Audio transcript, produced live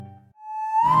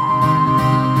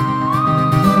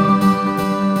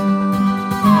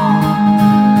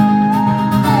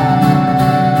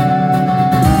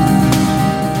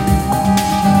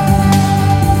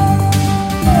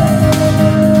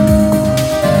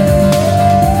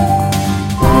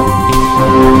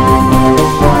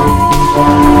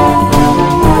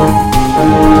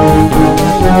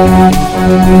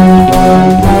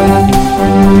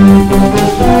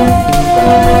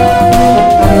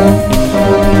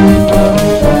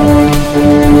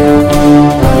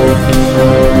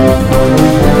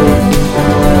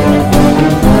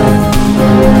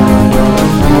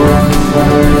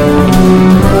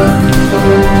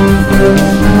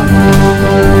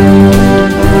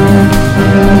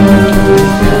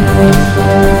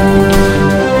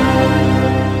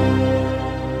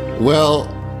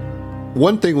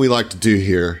one thing we like to do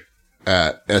here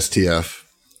at STF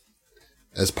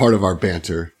as part of our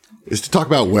banter is to talk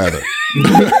about weather. Here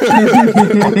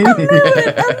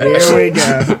we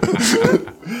go.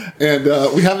 And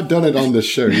we haven't done it on this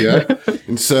show yet.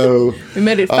 And so We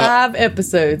made it 5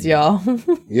 episodes, y'all.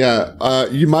 yeah,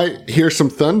 you might hear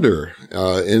some thunder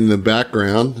in the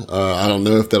background. I don't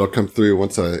know if that'll come through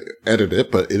once I edit it,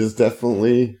 but it is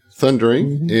definitely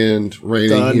thundering and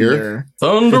raining here.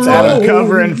 Thunder It's Adam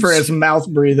covering for his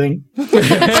mouth breathing.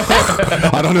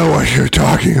 I don't know what you're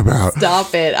talking about.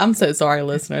 Stop it. I'm so sorry,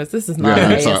 listeners. This is not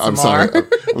Yeah, ASMR. I'm sorry.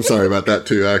 I'm sorry about that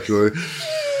too, actually.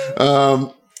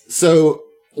 So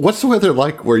what's the weather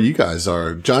like where you guys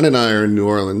are? John and I are in New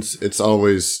Orleans. It's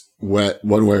always wet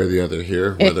one way or the other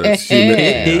here, whether it's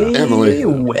humid. Emily,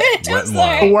 wet.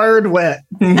 The word wet.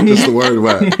 just the word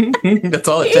wet. That's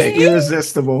all it takes.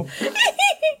 Irresistible.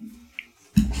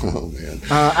 Oh man.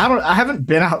 I haven't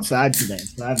been outside today,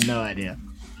 so I have no idea.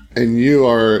 And you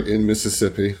are in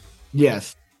Mississippi.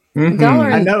 Yes. Y'all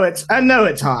are- I know it's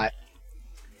hot.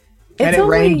 And it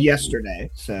rained yesterday,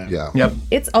 so Yeah. Yep.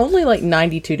 It's only like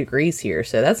 92 degrees here,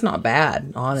 so that's not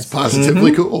bad, honestly.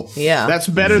 Positively cool. Yeah. that's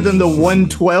better than the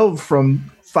 112 from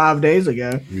 5 days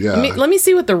ago. Yeah. Let me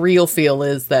see what the real feel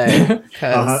is, though.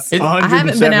 Because I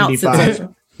haven't been out since...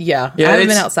 175. Yeah, Yeah, I haven't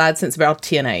been it's- outside since about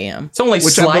 10 a.m. It's only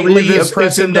Which I slightly believe is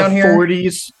oppressive in the down here.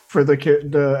 40s for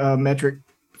the metric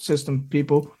system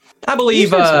people. I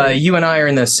believe you and I are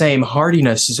in the same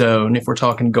hardiness zone if we're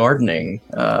talking gardening,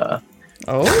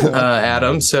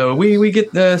 Adam. So we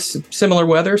get the similar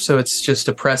weather, so it's just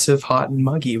oppressive, hot, and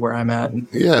muggy where I'm at. In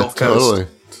Yeah, Gulf Coast. totally.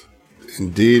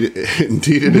 Indeed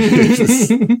it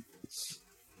is.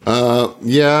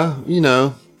 Yeah,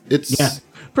 it's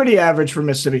Pretty average for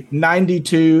Mississippi.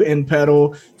 92 in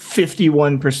Petal,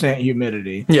 51%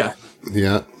 humidity. Yeah.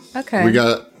 yeah. Okay. We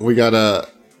got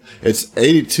it's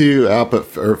 82 out, but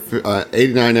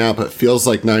 89 out, but feels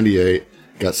like 98.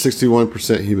 Got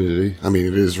 61% humidity. I mean,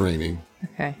 it is raining.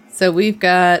 Okay. So we've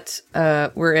got,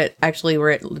 we're at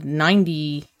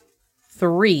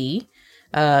 93,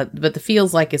 but the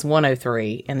feels like is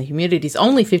 103, and the humidity is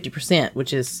only 50%,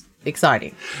 which is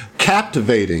exciting.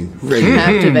 Captivating radio.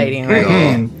 Captivating,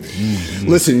 right?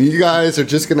 Listen, you guys are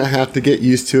just gonna have to get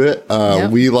used to it.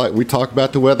 Yep. We talk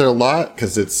about the weather a lot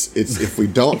because it's if we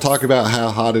don't talk about how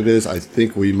hot it is, I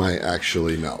think we might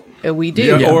actually melt. We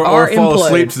do. Yeah, or fall implode.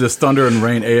 asleep to this thunder and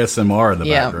rain ASMR in the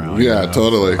Yeah. background. Yeah, you know?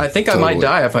 totally. I think I might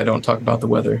die if I don't talk about the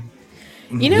weather.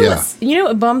 You know Yeah.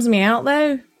 what bums me out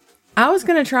though? I was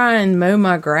gonna try and mow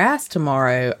my grass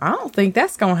tomorrow. I don't think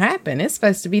that's gonna happen. It's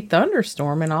supposed to be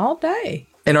thunderstorming all day.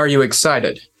 And are you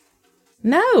excited?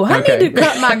 No, I Okay. need to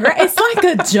cut my grass. It's like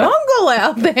a jungle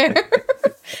out there,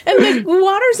 and the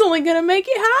water's only gonna make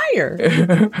it higher.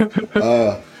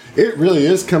 It really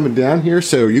is coming down here.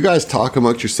 So you guys talk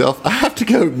amongst yourself. I have to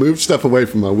go move stuff away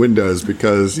from my windows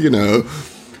because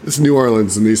it's New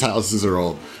Orleans and these houses are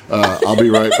old. I'll be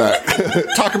right back.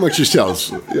 Talk amongst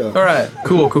yourselves. Yeah. All right.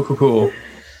 Cool.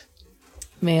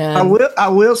 Man, I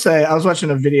will say I was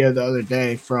watching a video the other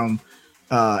day from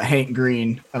Hank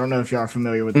Green. I don't know if y'all are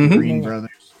familiar with the Green brothers.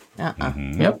 Yep.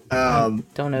 don't know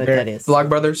what that is. Vlog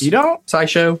Brothers. You don't?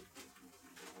 SciShow.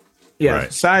 Yeah, Right.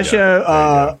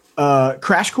 SciShow,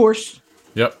 Crash Course.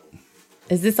 Yep.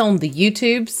 Is this on the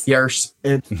YouTubes? Yes.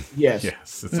 Yes.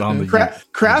 Yes, it's on the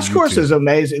Crash Course is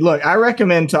amazing. Look, I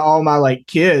recommend to all my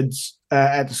kids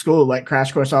at the school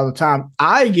Crash Course all the time.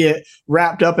 I get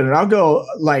wrapped up in it. I'll go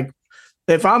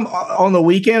if I'm on the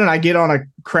weekend and I get on a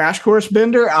Crash Course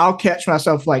bender, I'll catch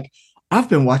myself I've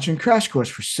been watching Crash Course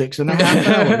for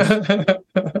 6.5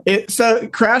 hours. So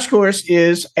Crash Course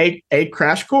is a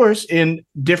crash course in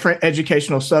different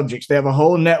educational subjects. They have a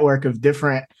whole network of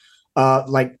different,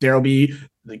 there'll be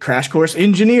the Crash Course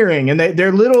engineering, and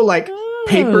they're little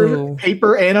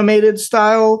paper animated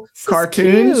style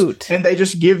cartoons, cute. and they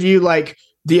just give you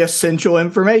the essential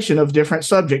information of different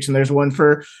subjects. And there's one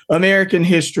for American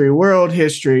history, world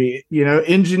history,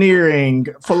 engineering,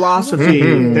 philosophy.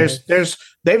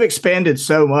 They've expanded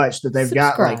so much that they've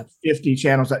got 50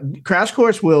 channels. Crash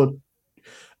Course will,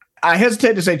 I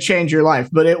hesitate to say change your life,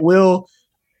 but it will,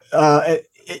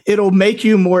 it'll make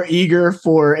you more eager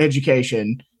for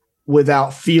education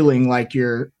without feeling like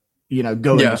you're,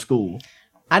 going to school.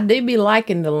 I do be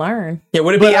liking to learn. Yeah,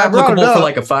 would it be applicable for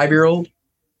a 5-year-old?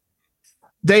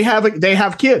 They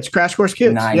have kids, Crash Course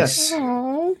kids. Nice. Yes.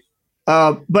 Aww.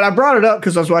 But I brought it up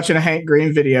because I was watching a Hank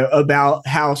Green video about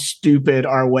how stupid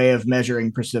our way of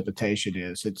measuring precipitation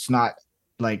is. It's not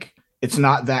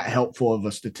that helpful of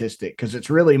a statistic because it's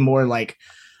really more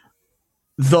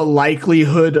the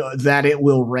likelihood that it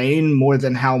will rain more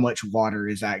than how much water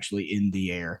is actually in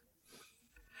the air.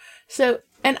 So,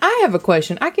 and I have a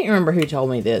question. I can't remember who told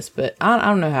me this, but I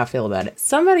don't know how I feel about it.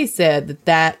 Somebody said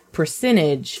that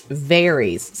percentage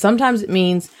varies. Sometimes it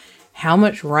means how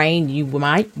much rain you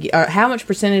might, or how much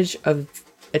percentage of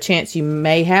a chance you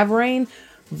may have rain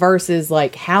versus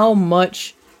like how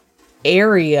much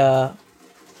area,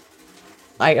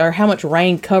 like, or how much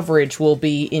rain coverage will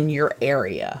be in your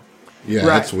area. Yeah, Right.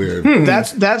 that's weird.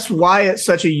 That's why it's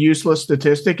such a useless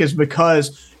statistic, is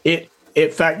because it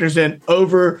factors in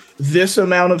over this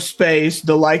amount of space,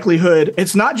 the likelihood.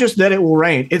 It's not just that it will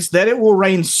rain, it's that it will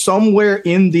rain somewhere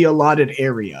in the allotted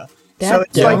area. So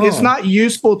it's like it's not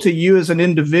useful to you as an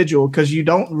individual because you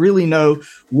don't really know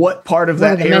what part of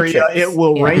that area metrics? it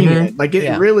will rain in. Like it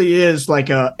Yeah. really is like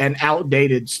an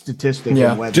outdated statistic.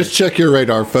 Yeah. Of weather. Just check your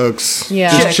radar, folks.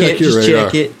 Yeah. Just check your radar.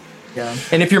 check it. Yeah.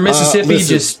 And if you're Mississippi,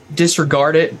 listen. just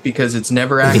disregard it because it's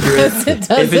never accurate. It If it's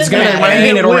doesn't going to matter. rain, And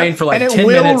it it'll will- rain for like and it 10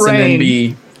 will minutes and then rain.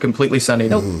 be completely sunny.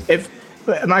 If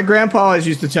my grandpa always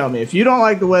used to tell me, if you don't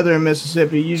like the weather in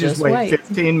Mississippi, you just wait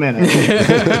 15 minutes.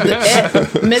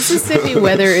 Mississippi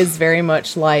weather is very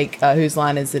much like whose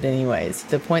line is it anyways?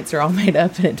 The points are all made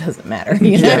up and it doesn't matter.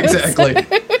 You know? Yeah, exactly.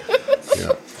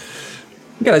 Yeah.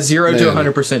 You got a 0 to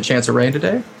Man. 100% chance of rain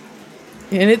today.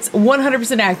 And it's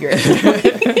 100% accurate.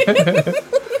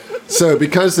 So,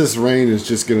 because this rain is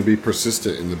just going to be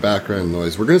persistent in the background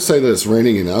noise, we're going to say that it's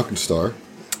raining in Alkenstar.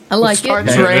 I like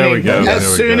Starts it. There raining we go. as There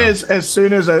we soon go. as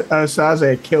soon as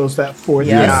Asaze kills that fourth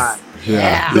Yes. guy.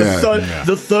 Yeah. Yeah. Yeah.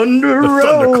 The thunder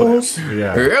Thunderclap. rolls.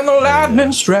 Yeah. And the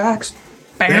lightning strikes.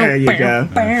 There you go.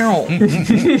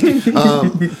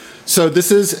 So,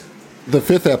 this is the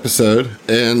 5th episode,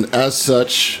 and as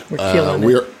such, We're killing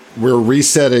it. we're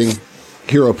resetting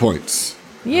hero points.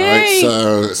 Yay!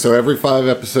 So every 5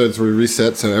 episodes we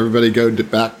reset. So everybody go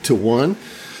back to 1.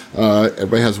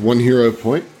 Everybody has 1 hero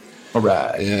point, All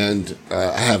right. and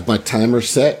I have my timer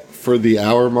set for the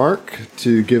hour mark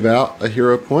to give out a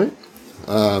hero point.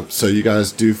 So you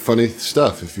guys do funny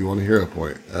stuff if you want a hero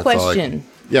point. That's all Question.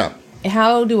 yeah,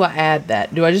 How do I add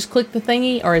that? Do I just click the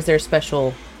thingy or is there a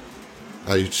special?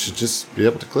 you should just be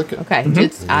able to click it. Okay,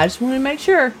 I just want to make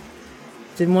sure.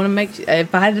 Didn't want to make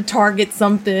if I had to target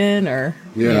something or.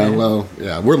 Yeah, well,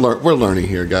 yeah, we're learning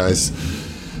here, guys.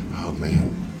 Oh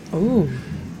man. Ooh.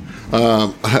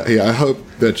 I hope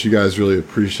that you guys really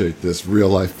appreciate this real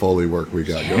life Foley work we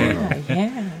got going on.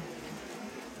 Yeah.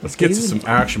 Let's get to some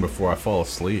action before I fall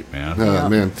asleep, man. Oh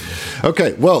man.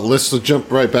 Okay, well, let's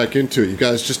jump right back into it. You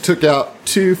guys just took out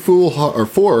 4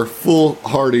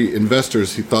 foolhardy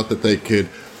investors who thought that they could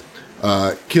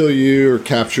kill you or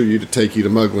capture you to take you to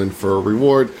Muglin for a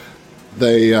reward.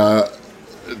 They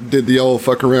did the old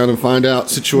fuck around and find out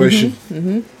situation.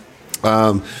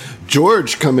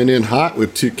 George coming in hot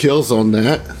with 2 kills on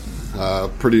that.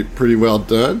 Pretty well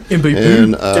done. MVP.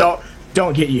 And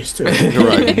Don't get used to it.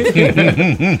 right.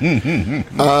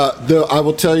 Though I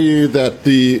will tell you that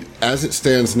as it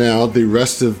stands now, the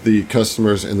rest of the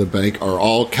customers in the bank are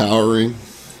all cowering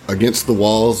against the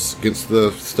walls, against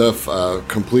the stuff,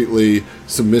 completely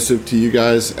submissive to you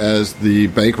guys as the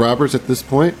bank robbers at this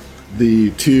point.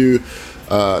 The 2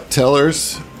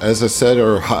 tellers, as I said,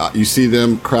 you see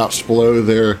them crouched below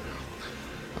their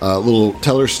little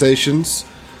teller stations,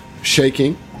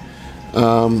 shaking.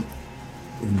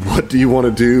 What do you want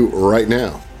to do right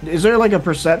now? Is there like a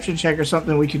perception check or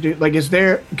something we could do? Like, is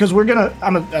there, because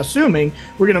I'm assuming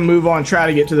we're going to move on, try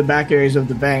to get to the back areas of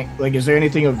the bank. Like, is there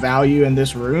anything of value in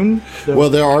this room? Well,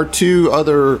 there are 2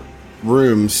 other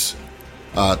rooms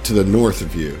to the north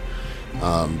of you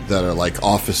that are like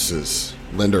offices,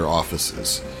 lender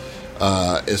offices.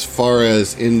 As far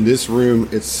as in this room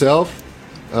itself,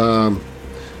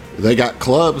 they got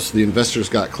clubs. The investors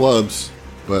got clubs,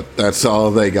 but that's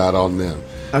all they got on them.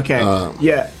 Okay.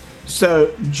 Yeah.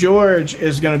 So George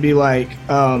is going to be like,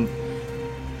 all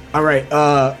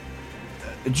right,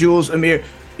 Jules, Amir,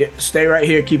 stay right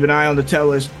here. Keep an eye on the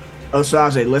tellers.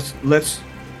 Osaze, let's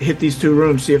hit these 2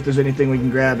 rooms, see if there's anything we can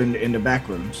grab in the back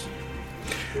rooms.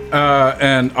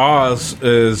 And Oz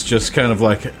is just kind of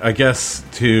like, I guess,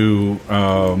 to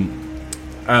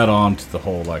add on to the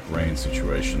whole like rain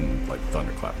situation, like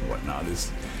thunderclap and whatnot,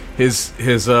 is his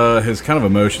kind of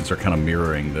emotions are kind of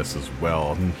mirroring this as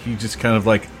well. And he just kind of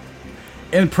like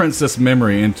imprints this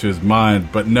memory into his mind,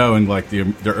 but knowing like the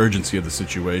urgency of the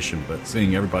situation, but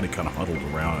seeing everybody kind of huddled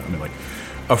around. I mean, like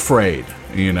afraid,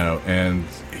 and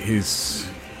he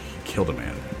killed a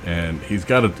man, and he's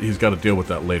got to deal with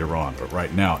that later on. But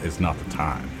right now is not the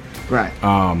time. Right.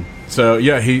 So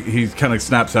yeah, he kind of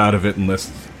snaps out of it and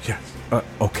listens. Yes,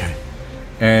 okay.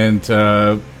 And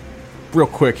real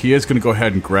quick, he is going to go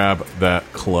ahead and grab a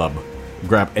club.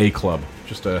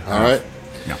 Just a All right.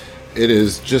 Yeah. It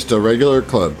is just a regular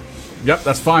club. Yep,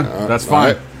 that's fine. That's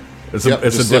fine. Right. It's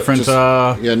a different.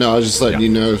 Yeah, no, I was just letting you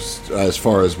know as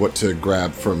far as what to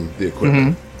grab from the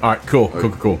equipment. All right,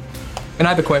 cool. And I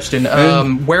have a question.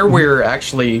 Where we're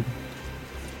actually,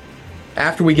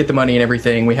 after we get the money and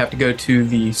everything, we have to go to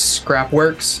the scrap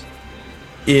works.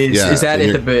 Is that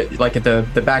at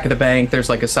the back of the bank? There's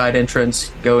like a side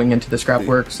entrance going into the scrap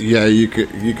works. Yeah, you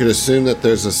could assume that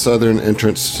there's a southern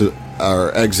entrance to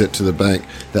our exit to the bank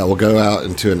that will go out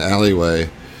into an alleyway,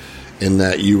 and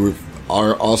that you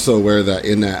are also aware that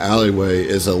in that alleyway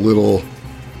is a little,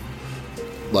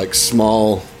 like,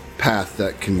 small path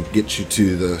that can get you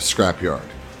to the scrapyard.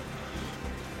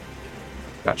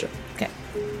 Gotcha. Okay.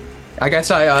 I guess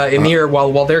Amir,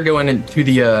 while they're going into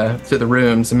the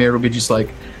rooms, Amir will be just like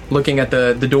looking at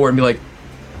the door and be like,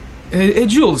 "Hey,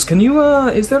 Jules, can you?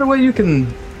 Is there a way you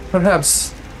can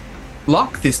perhaps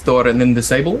lock this door and then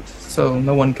disable it so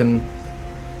no one can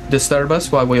disturb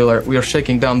us while we are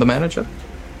shaking down the manager?"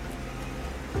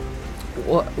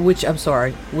 I'm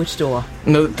sorry. Which door?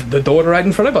 No, the door right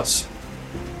in front of us.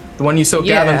 The one you so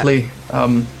gallantly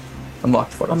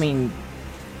unlocked for us. I mean,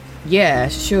 yeah,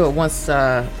 sure. Once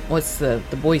the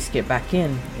boys get back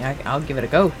in, I'll give it a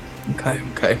go.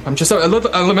 Okay. I'm just I'm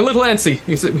a little antsy.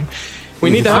 You see, we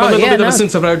need to have a little bit of a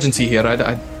sense of urgency here.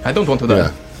 I don't want to die.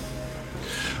 Yeah.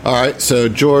 All right, so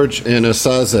George and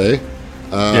Asaze.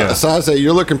 Asaze,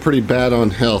 you're looking pretty bad on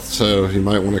health, so you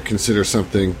might want to consider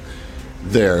something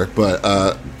there. But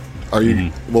are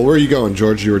you? Well, where are you going,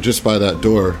 George? You were just by that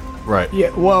door. Right. Yeah,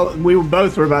 well, we were by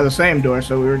the same door,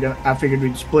 so I figured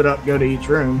we'd split up, go to each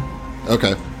room.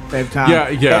 Okay. Save time. Yeah.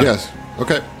 Yes.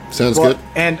 Okay. Sounds good.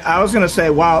 And I was going to say,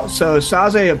 so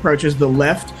Saze approaches the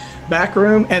left back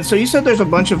room, and so you said there's a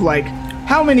bunch of, like,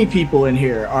 how many people in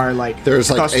here are, like, there's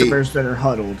customers like that are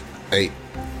huddled? 8.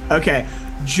 Okay.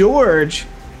 George,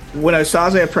 when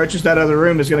Saze approaches that other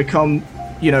room, is going to come,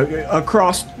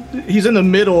 across. He's in the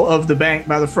middle of the bank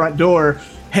by the front door,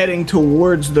 heading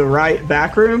towards the right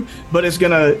back room, but is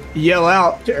going to yell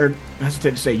out, or I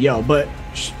hesitate to say yell, but,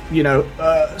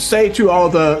 say to all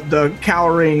the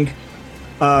cowering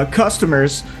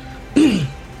customers,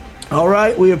 all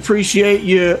right, we appreciate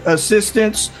your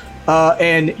assistance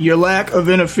and your lack of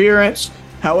interference.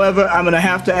 However, I'm going to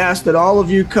have to ask that all of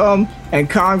you come and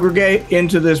congregate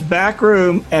into this back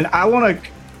room, and I want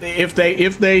to, if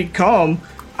they come,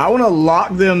 I want to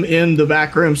lock them in the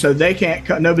back room so they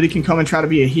can't. Nobody can come and try to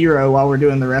be a hero while we're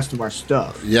doing the rest of our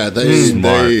stuff. Yeah,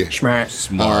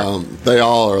 smart. They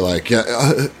all are like,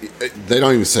 they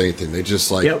don't even say anything. They just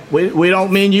like, yep. We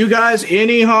don't mean you guys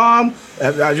any harm.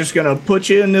 I'm just gonna put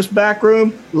you in this back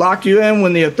room, lock you in.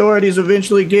 When the authorities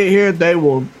eventually get here, they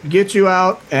will get you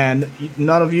out, and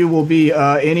none of you will be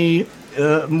any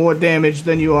more damaged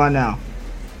than you are now.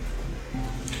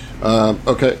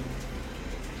 Okay.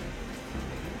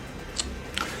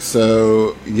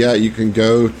 So, yeah, you can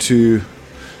go to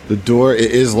the door.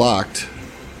 It is locked.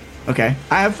 Okay.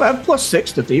 I have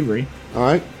 +6 to thievery. All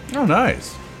right. Oh,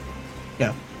 nice.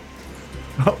 Yeah.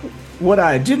 What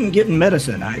I didn't get in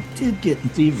medicine, I did get in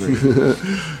thievery.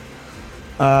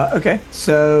 Okay.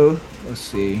 So, let's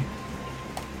see.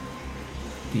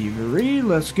 Thievery,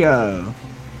 let's go.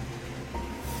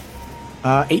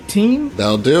 18?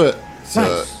 That'll do it. So,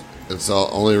 nice. It's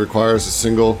only requires a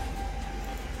single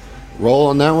roll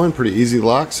on that one. Pretty easy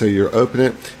lock, so you open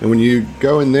it, and when you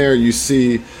go in there, you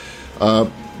see a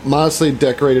modestly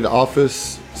decorated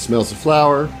office, smells of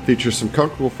flower, features some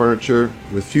comfortable furniture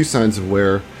with few signs of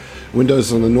wear.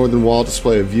 Windows on the northern wall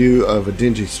display a view of a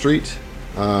dingy street,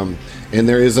 and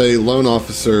there is a loan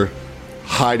officer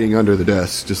hiding under the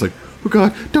desk, just like, "Oh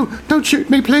God, don't shoot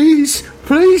me, please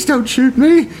don't shoot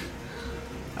me."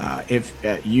 If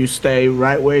you stay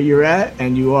right where you're at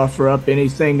and you offer up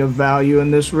anything of value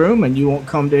in this room, and you won't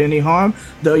come to any harm,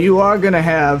 though you are going to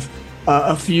have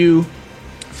a few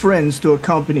friends to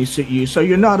accompany you, so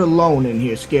you're not alone in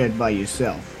here scared by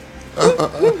yourself.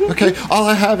 Okay, all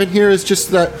I have in here is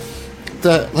just that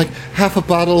like half a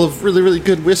bottle of really, really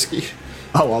good whiskey.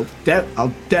 Oh,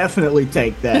 I'll definitely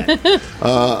take that.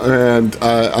 And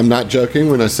I'm not joking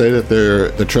when I say that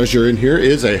the treasure in here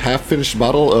is a half-finished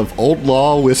bottle of Old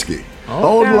Law whiskey.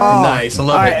 Old Law. Nice, I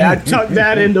love it. I tucked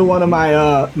that into one of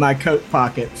my coat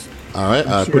pockets. All right,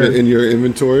 I put it in your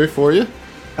inventory for you.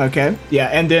 Okay, yeah,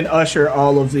 and then usher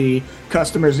all of the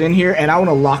customers in here, and I want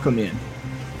to lock them in.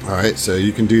 All right, so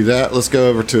you can do that. Let's go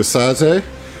over to Asaze.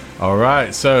 All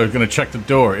right, so going to check the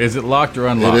door. Is it locked or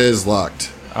unlocked? It is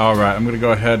locked. All right, I'm going to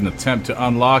go ahead and attempt to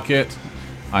unlock it.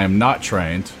 I am not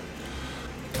trained,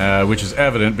 which is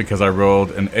evident because I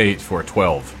rolled an 8 for a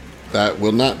 12. That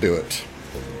will not do it.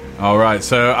 All right,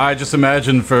 so I just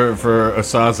imagine for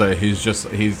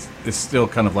Osaze, it's still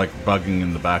kind of like bugging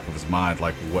in the back of his mind,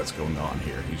 like what's going on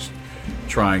here. He's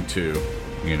trying to,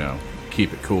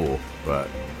 keep it cool, but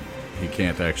he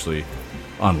can't actually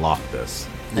unlock this.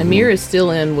 Amir is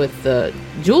still in with the...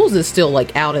 Jules is still,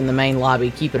 like, out in the main lobby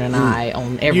keeping an eye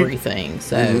on everything,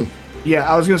 so... Yeah,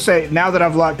 I was going to say, now that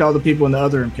I've locked all the people in the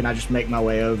other room, can I just make my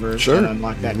way over and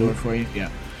unlock that door for you? Yeah.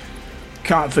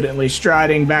 Confidently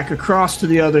striding back across to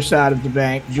the other side of the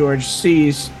bank, George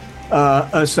sees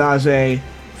Osaze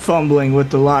fumbling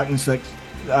with the lock and says,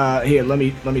 here, let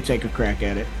me take a crack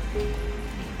at it.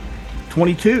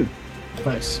 22.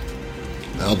 Nice.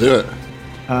 I'll do it.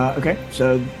 Okay,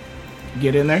 so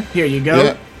get in there. Here you go.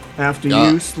 Yeah. After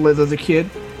you, Slither the Kid.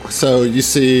 So you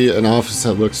see an office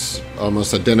that looks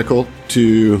almost identical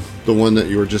to the one that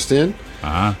you were just in.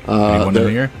 Anyone in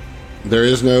here? There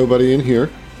is nobody in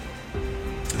here.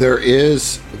 There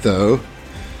is, though,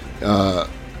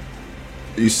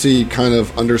 you see kind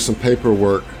of under some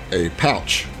paperwork a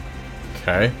pouch.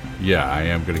 Okay. Yeah, I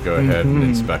am going to go ahead and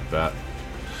inspect that.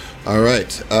 All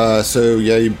right. So,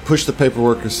 you push the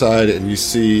paperwork aside and you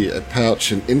see a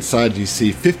pouch, and inside you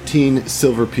see 15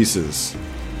 silver pieces.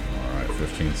 All right,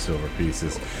 15 silver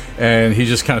pieces. And he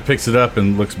just kind of picks it up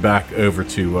and looks back over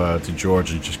to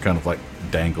George and just kind of like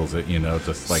dangles it,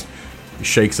 just like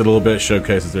shakes it a little bit,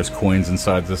 showcases there's coins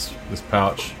inside this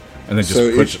pouch, and then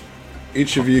just puts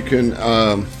each of you can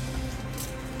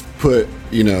put,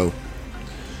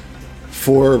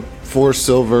 four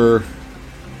silver.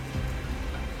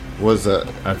 What is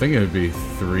that? I think it would be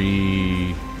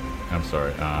 3. I'm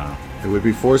sorry. It would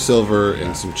be 4 silver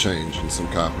and some change and some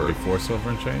copper. Would be 4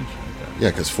 silver and change. Okay. Yeah,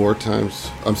 because 4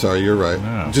 times. I'm sorry, you're right.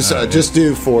 No, just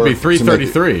do 4. It'd be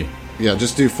 333. Yeah,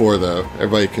 just do 4 though.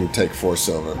 Everybody can take 4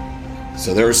 silver.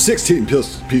 So there were 16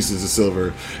 pieces of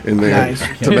silver in there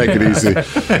to make it easy.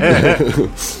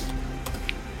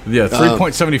 Yeah,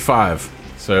 3.75.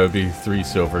 So it'd be 3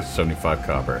 silver, 75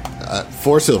 copper.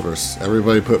 4 silvers.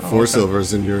 Everybody put 4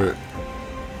 silvers in your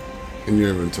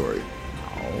inventory.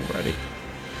 Alrighty.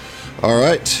 All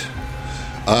right.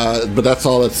 But that's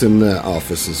all that's in the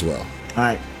office as well. All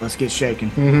right, let's get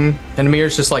shaking. Mm-hmm. And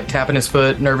Amir's just like tapping his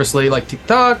foot nervously, like tick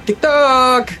tock, tick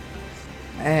tock.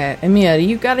 Amir,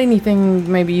 you got anything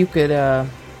maybe you could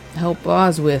help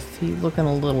Oz with? He's looking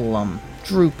a little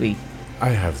droopy. I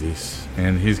have these,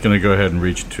 and he's gonna go ahead and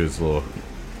reach into his little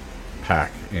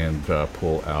pack and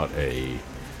pull out a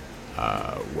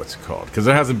what's it called? Because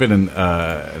it hasn't been an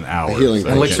hour. A healing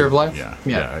potion. Elixir of life.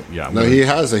 Yeah. No, he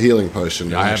has a healing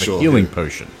potion. I have a healing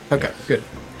potion. Okay, good.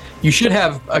 You should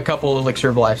have a couple elixir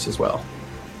of lives as well.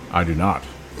 I do not.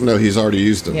 No, he's already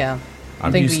used them. Yeah. I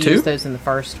I've think we used 2? used those in the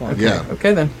first one. Yeah.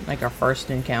 Okay then. Like our first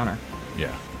encounter.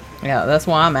 Yeah. Yeah, that's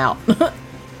why I'm out.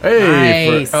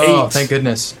 Hey, Nice. for Oh, 8. thank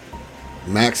goodness.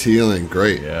 Max healing.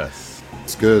 Great. Yes.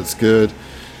 It's good. It's good.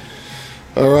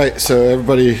 All right. So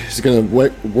everybody is going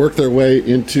to work their way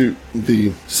into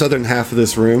the southern half of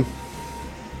this room.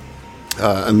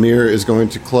 Amir is going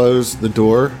to close the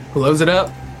door. Close it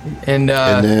up. And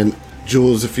then,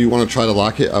 Jules, if you want to try to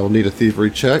lock it, I will need a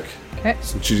thievery check. Okay.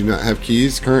 Since you do not have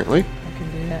keys currently. I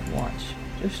can do that. Watch.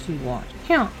 Just you watch.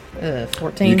 Count.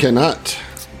 14. You cannot.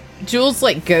 Jules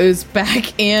like goes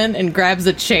back in and grabs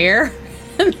a chair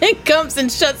and then comes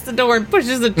and shuts the door and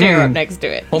pushes the chair up next to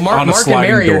it. well, On a Mark and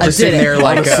sliding Mary door. are just I did sitting it. there On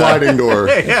like a sliding door.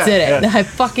 Did it. I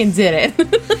fucking did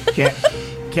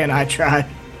it. Can I try? I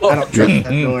don't trust that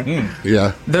door.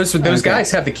 Yeah. those guys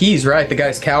have the keys, right? The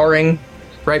guy's cowering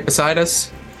right beside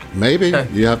us. Maybe.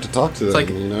 You have to talk to them, like-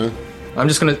 I'm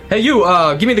just gonna. Hey, you!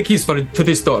 Give me the keys to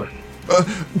this door.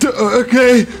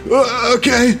 Okay.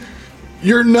 Okay.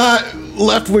 You're not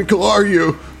Leftwinkle, are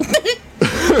you?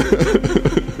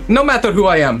 No matter who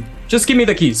I am, just give me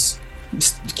the keys.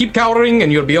 Just keep cowering,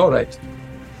 and you'll be all right.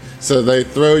 So they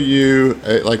throw you,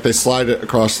 they slide it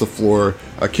across the floor,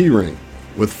 a key ring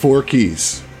with 4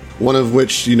 keys. One of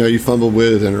which, you fumble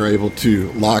with and are able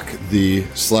to lock the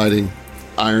sliding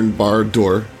iron bar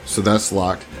door. So that's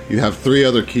locked. You have 3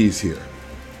 other keys here.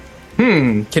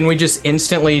 Can we just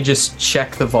instantly just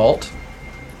check the vault?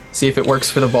 See if it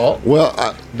works for the vault?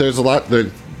 Well, there's a lot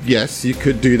there. Yes, you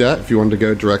could do that if you wanted to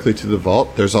go directly to the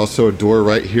vault. There's also a door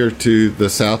right here to the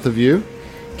south of you.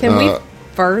 Can we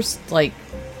first,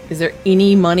 is there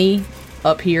any money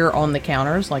up here on the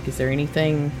counters? Like, is there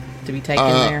anything to be taken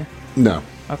there? No.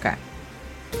 Okay.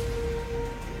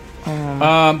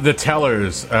 The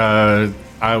tellers.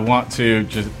 I want to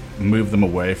just move them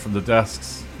away from the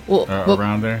desks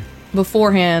around there.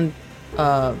 Beforehand,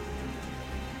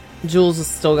 Jules has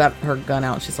still got her gun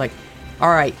out. She's like, all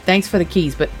right, thanks for the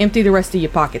keys, but empty the rest of your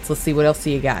pockets. Let's see what else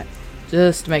you got.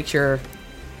 Just to make sure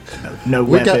No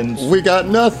weapons. We got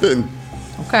nothing.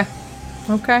 Okay.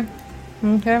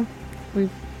 We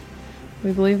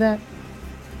believe that.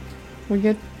 We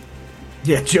good?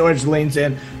 Yeah, George leans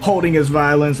in, holding his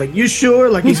violins, like, you sure?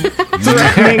 Like he's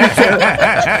threatening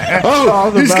to.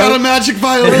 Oh, he's got a magic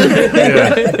violin.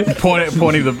 Yeah.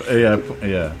 Pointing the.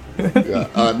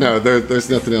 Yeah. No, there's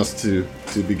nothing else to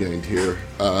be gained here.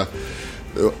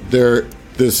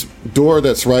 This door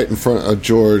that's right in front of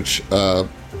George,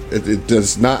 it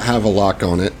does not have a lock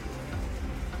on it.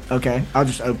 Okay, I'll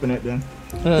just open it then.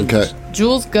 Okay.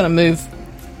 Jules gonna move,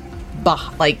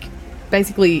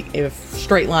 basically a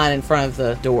straight line in front of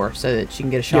the door so that she can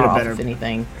get a shot off if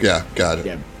anything. Yeah, got it.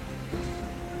 Yeah.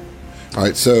 All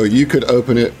right, so you could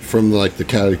open it from like the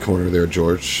caddy corner there,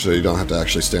 George, so you don't have to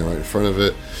actually stand right in front of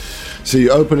it. So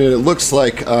you open it. It looks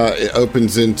like it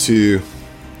opens into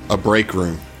a break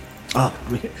room. Oh,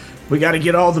 we got to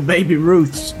get all the baby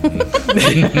Ruths.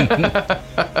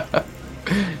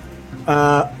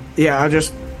 Yeah, I'll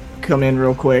just come in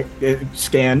real quick.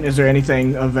 Scan. Is there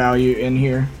anything of value in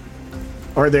here?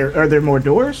 Are there more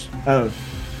doors? Oh.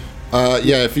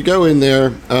 Yeah, if you go in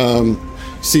there,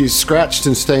 see scratched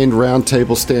and stained round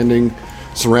table standing,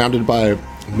 surrounded by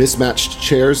mismatched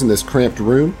chairs in this cramped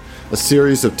room. A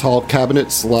series of tall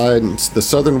cabinets lines the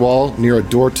southern wall near a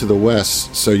door to the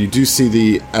west, so you do see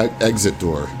the exit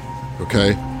door.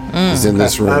 Okay, is in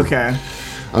this room. Okay.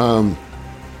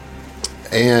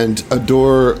 And a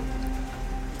door.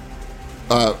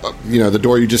 The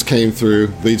door you just came through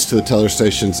leads to the teller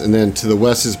stations, and then to the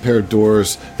west is a pair of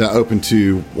doors that open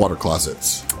to water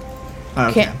closets.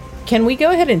 Okay. Can we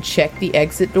go ahead and check the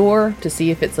exit door to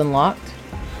see if it's unlocked?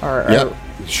 Yep,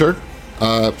 sure.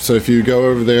 So if you go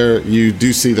over there, you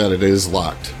do see that it is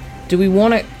locked. Do we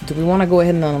want to go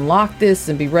ahead and unlock this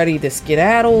and be ready to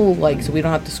skedaddle, so we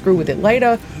don't have to screw with it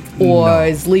later, or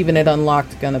is leaving it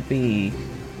unlocked gonna be?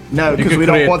 No, because we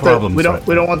don't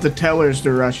want the tellers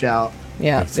to rush out.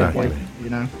 Yeah, exactly.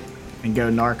 And go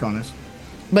narc on us.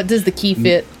 But does the key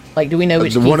fit? Do we know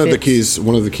which key one fits?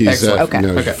 One of the keys Excellent.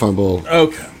 that Okay. fumble.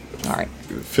 Okay. All right.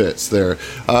 Fits there.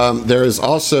 There is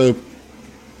also,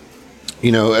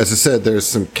 as I said, there's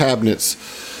some cabinets.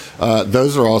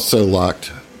 Those are also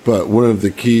locked, but one of the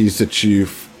keys that you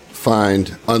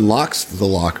find unlocks the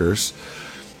lockers.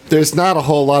 There's not a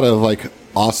whole lot of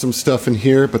awesome stuff in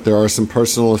here, but there are some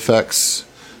personal effects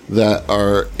that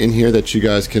are in here that you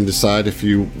guys can decide if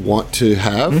you want to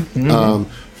have. Mm-hmm.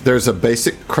 There's a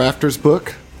basic crafter's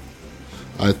book,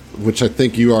 which I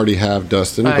think you already have,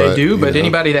 Dustin. I do, but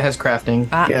anybody that has crafting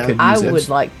could use it. Would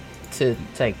like to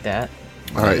take that.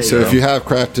 All right, so if you have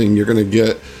crafting, you're going to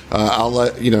get, I'll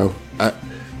let,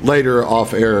 later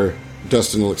off air,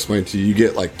 Dustin will explain to you, you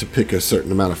get to pick a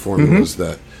certain amount of formulas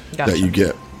that you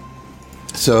get.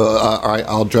 So, all right,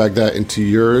 I'll drag that into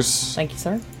yours. Thank you,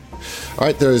 sir. All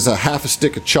right, there's a half a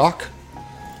stick of chalk.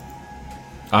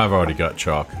 I've already got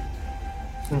chalk.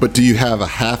 But do you have a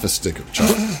half a stick of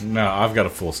chalk? No, I've got a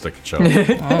full stick of chalk.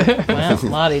 Well,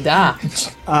 la-di-da.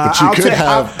 But you could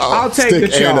have I'll take the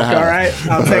chalk, all right?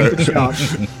 I'll take the chalk.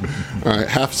 All right,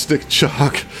 half a stick of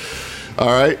chalk. All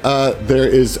right, there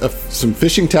is some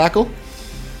fishing tackle.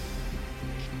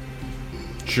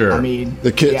 Sure.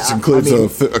 The kit includes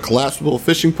a collapsible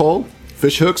fishing pole,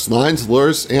 fish hooks, lines,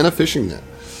 lures, and a fishing net.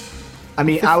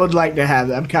 I would like to have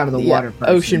that. I'm kind of the water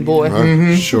person. Ocean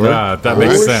boy. Sure. That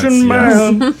makes sense. Ocean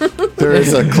man. There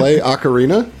is a clay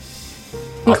ocarina.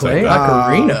 Clay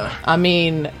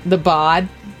ocarina. The bod.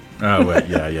 Oh, wait,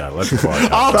 yeah. Let's go.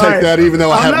 I'll take that, even though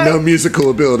I have no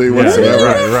musical ability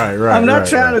whatsoever. Right. I'm not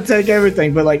trying to take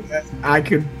everything, but I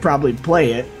could probably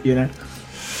play it,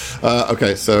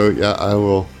 Okay, so I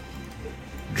will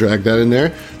drag that in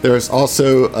there. There's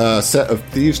also a set of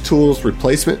Thieves' Tools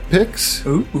replacement picks.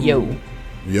 Ooh. Yo.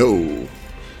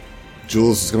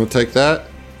 Jules is going to take that.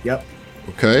 Yep.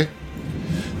 Okay.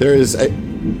 There is a...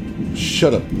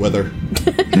 Shut up, Weather.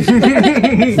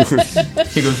 He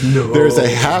goes, no. There's a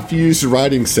half-used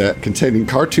writing set containing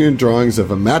cartoon drawings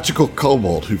of a magical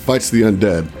kobold who fights the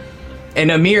undead. And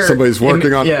Amir... Somebody's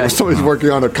working on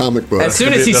a comic book. As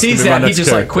soon as he sees that, he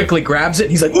just quickly grabs it.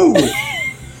 And he's like, ooh!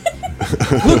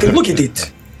 look at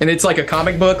it. And it's like a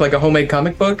comic book, like a homemade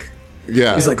comic book.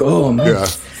 Yeah. He's like, oh, man. Yeah.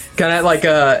 Kind of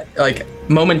like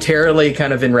momentarily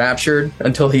kind of enraptured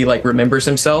until he remembers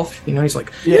himself. He's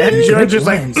like, yeah, George is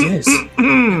what is this?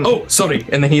 Oh, sorry.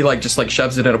 And then he just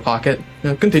shoves it in a pocket.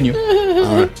 Continue.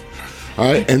 All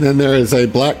right. And then there is a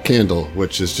black candle,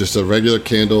 which is just a regular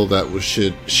candle that will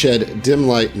shed dim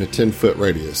light in a 10-foot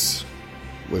radius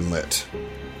when lit.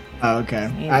 Oh,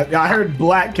 okay. I heard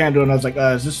black candle and I was like,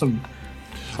 is this some...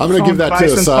 I'm going to give that to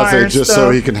Asaze just so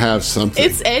he can have something.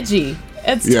 It's edgy.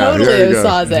 It's Yeah, totally there you go.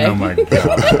 Osaze. Oh my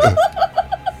god!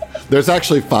 There's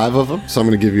actually 5 of them, so I'm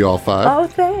going to give you all 5. Oh,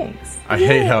 thanks. I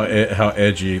hate how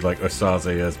edgy like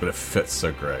Osaze is, but it fits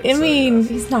so great. I so, mean, yes.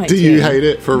 he's 19. Do you hate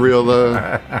it for real, though?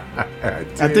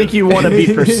 I think you want to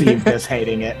be perceived as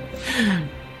hating it.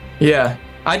 Yeah,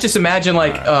 I just imagine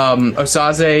like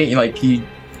Osaze, like he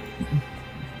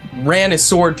ran his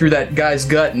sword through that guy's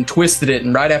gut and twisted it,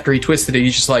 and right after he twisted it,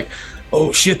 he's just like,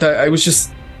 "Oh shit! I was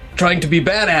just trying to be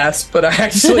badass, but I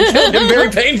actually killed him very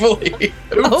painfully."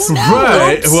 Oh, no.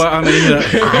 Right. Oops. Well, I mean,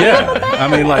 yeah. I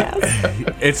mean, like,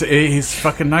 he's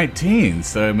fucking 19.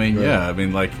 So I mean, yeah. I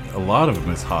mean, like, a lot of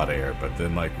him is hot air, but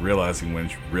then like realizing when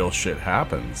real shit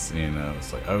happens, you know,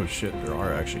 it's like, oh shit, there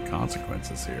are actually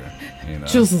consequences here. You know.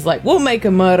 Jules is like, we'll make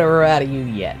a murderer out of you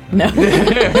yet. No.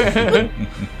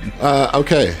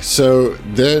 Okay, so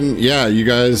then, yeah, you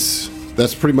guys,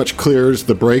 that's pretty much clears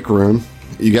the break room.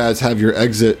 You guys have your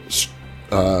exit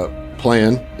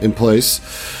plan in place.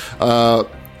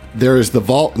 There is the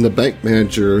vault and the bank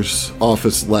manager's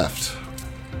office left.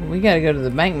 We got to go to the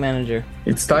bank manager.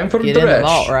 It's time for Get in the Dresh.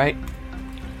 vault, right?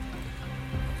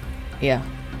 Yeah.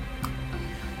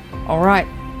 All right.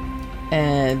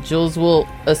 And Jules will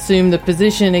assume the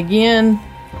position again,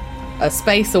 a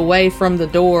space away from the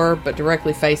door, but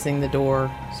directly facing the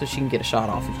door, so she can get a shot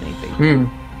off if need be.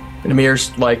 And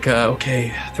Amir's like,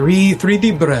 okay, three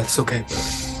deep breaths, okay.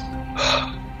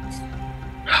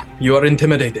 You are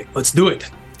intimidating. Let's do it.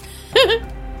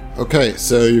 Okay,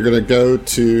 so you're going to go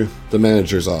to the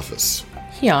manager's office.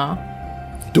 Yeah.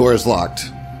 Door is locked,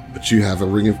 but you have a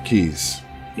ring of keys.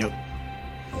 Yep.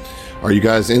 Are you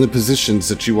guys in the positions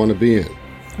that you want to be in?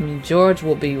 I mean, George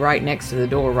will be right next to the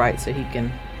door, right? So he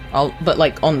can, but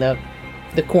like on the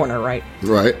corner, right?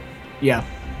 Right. Yeah.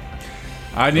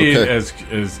 I need Okay.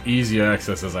 as easy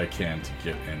access as I can to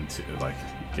get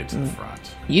to the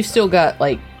front. You've still got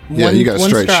like Yeah, one, you got a one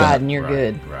straight stride shot. and you're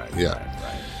good. Right. Yeah. Right.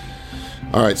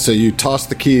 All right, so you toss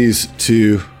the keys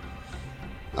to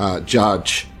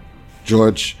George.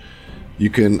 You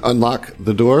can unlock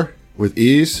the door with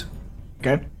ease.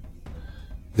 Okay.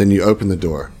 Then you open the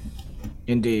door.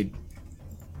 Indeed.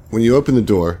 When you open the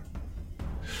door,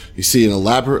 you see an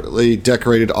elaborately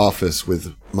decorated office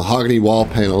with mahogany wall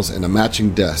panels and a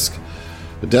matching desk.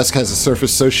 The desk has a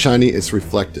surface so shiny it's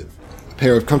reflective. A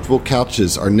pair of comfortable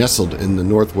couches are nestled in the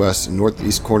northwest and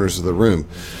northeast corners of the room.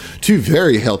 2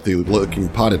 very healthy-looking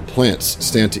potted plants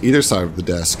stand to either side of the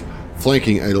desk,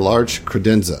 flanking a large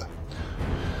credenza.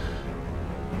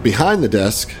 Behind the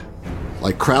desk,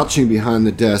 like crouching behind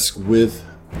the desk with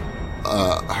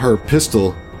her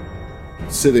pistol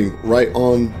sitting right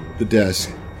on the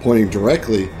desk, pointing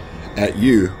directly at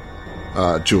you,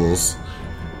 Jules,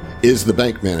 is the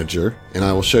bank manager, and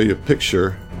I will show you a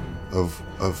picture of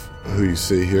who you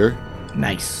see here.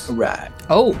 Nice. Right.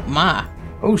 Oh my!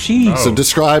 Oh, she. So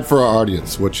describe for our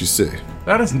audience what you see.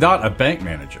 That is not a bank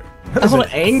manager. That's an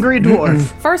angry dwarf.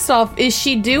 First off, is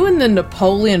she doing the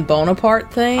Napoleon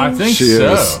Bonaparte thing? I think She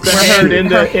so. is. The hand in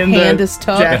the hand is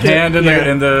tucked. The jacket. hand in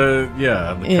Yeah. the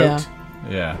Yeah. coat.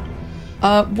 Yeah.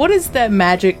 What is that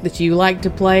magic that you like to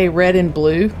play, red and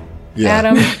blue, Yeah.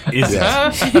 Adam? Is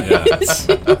Yeah.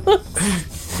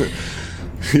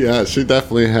 Yeah, she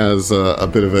definitely has a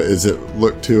bit of a is it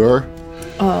look to her.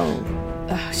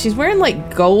 She's wearing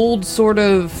like gold, sort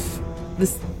of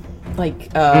this,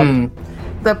 like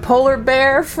the polar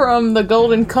bear from the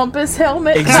Golden Compass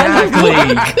helmet.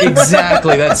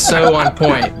 Exactly. That's so on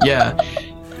point. Yeah.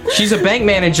 She's a bank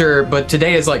manager, but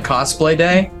today is like cosplay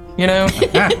day, you know?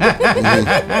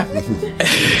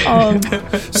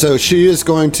 So she is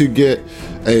going to get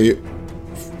a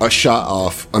shot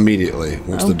off immediately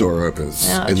once the door opens,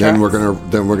 Yeah, and then tracks.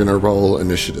 we're gonna roll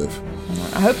initiative.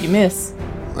 I hope you miss.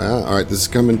 All right, this is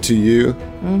coming to you.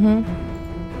 Mm-hmm.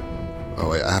 Oh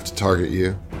wait, I have to target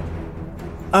you.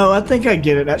 Oh, I think I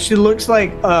get it. She looks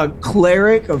like a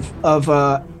cleric of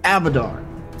Abadar.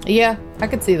 Yeah, I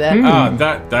could see that.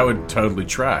 That would totally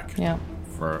track. Yeah.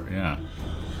 Yeah.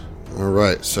 All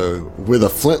right, so with a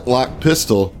flintlock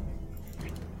pistol,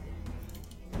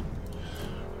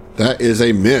 that is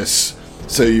a miss.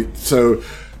 So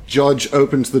Judge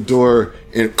opens the door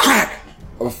and crack,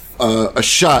 a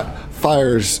shot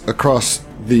fires across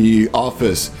the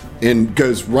office and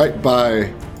goes right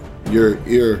by your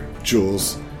ear,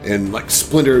 Jules, and like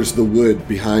splinters the wood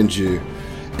behind you.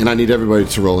 And I need everybody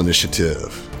to roll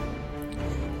initiative.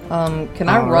 Can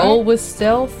I roll with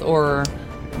stealth or?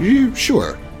 You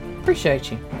sure? Appreciate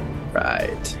you.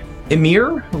 Right.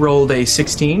 Emir rolled a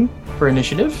 16 for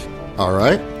initiative. All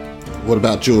right. What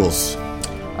about Jules?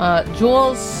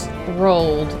 Jules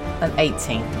rolled an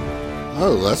 18.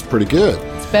 Oh, that's pretty good.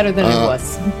 It's better than it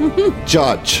was.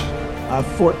 Judge.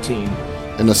 14.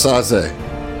 And Asaze.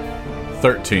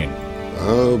 13.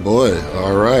 Oh boy.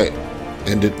 All right.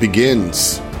 And it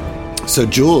begins. So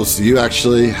Jules, you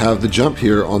actually have the jump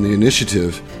here on the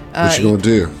initiative. What you gonna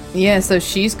do? Yeah, so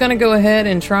she's gonna go ahead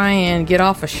and try and get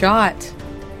off a shot.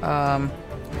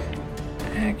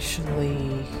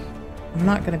 Actually, I'm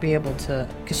not gonna be able to,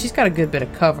 because she's got a good bit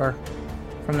of cover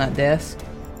from that desk.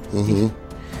 Mm-hmm.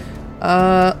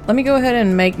 Let me go ahead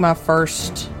and make my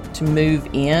first to move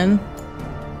in.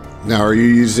 Now, are you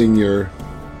using your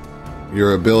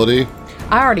ability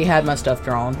I already had my stuff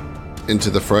drawn. into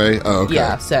the fray? Oh, okay.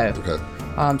 Yeah, so Okay.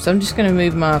 so I'm just going to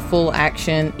move my full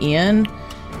action in,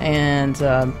 and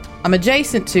I'm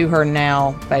adjacent to her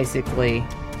now, basically.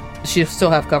 She'll still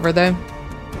have cover, though?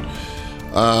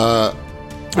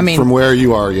 I mean, from where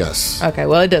you are, yes. Okay,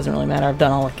 well, it doesn't really matter. I've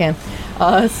done all I can.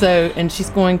 And she's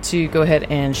going to go ahead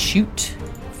and shoot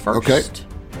first. Okay.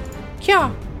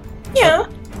 Yeah. Yeah.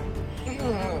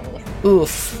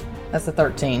 Oof. That's a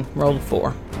 13. Rolled a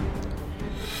 4.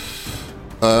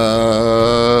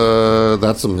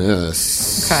 That's a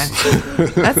miss. Okay.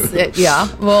 That's it.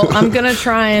 Yeah. Well, I'm going to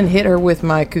try and hit her with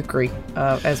my kukri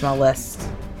as my last.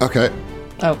 Okay.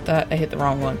 Oh, I hit the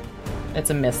wrong one. It's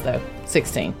a miss, though.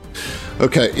 16.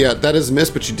 Okay, yeah, that is a miss,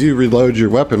 but you do reload your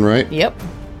weapon, right? Yep.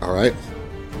 All right.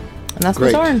 And that's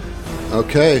Great. my turn.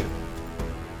 Okay.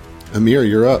 Amir,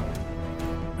 you're up.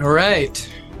 All right.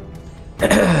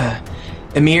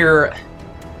 Amir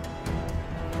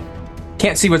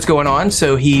can't see what's going on,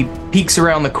 so he peeks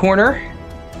around the corner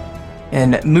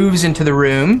and moves into the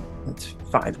room.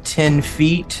 That's 10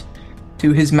 feet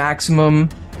to his maximum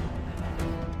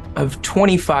of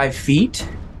 25 feet.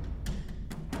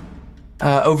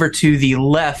 Over to the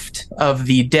left of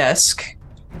the desk,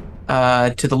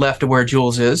 to the left of where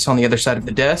Jules is, on the other side of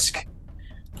the desk.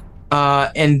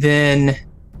 And then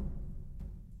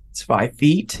it's 5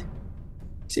 feet.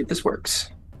 Let's see if this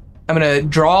works. I'm going to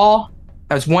draw.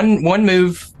 That was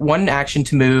one action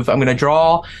to move. I'm going to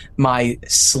draw my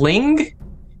sling,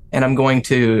 and I'm going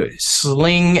to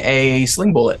sling a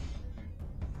sling bullet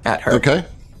at her. Okay.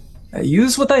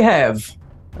 Use what they have.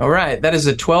 All right, that is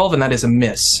a 12, and that is a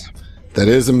miss. That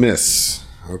is a miss.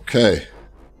 Okay.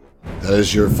 That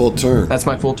is your full turn. That's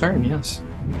my full turn, yes.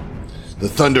 The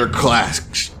thunder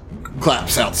claps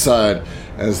outside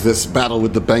as this battle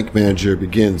with the bank manager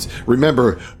begins.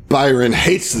 Remember, Byron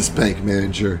hates this bank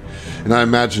manager, and I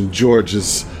imagine George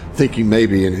is thinking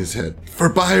maybe in his head, for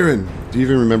Byron. Do you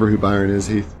even remember who Byron is,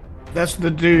 Heath? That's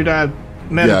the dude I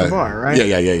met at the bar, right?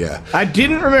 Yeah. I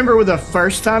didn't remember the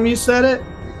first time you said it.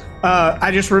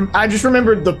 I just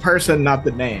remembered the person, not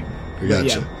the name. I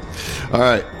gotcha. Yeah. All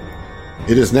right.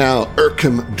 It is now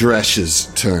Urkham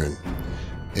Dresh's turn.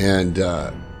 And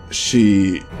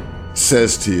she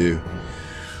says to you,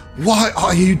 "Why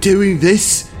are you doing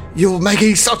this? You're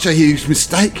making such a huge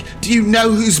mistake. Do you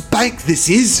know whose bank this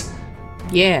is?"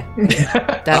 Yeah.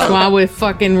 That's why we're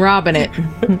fucking robbing it.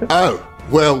 Oh,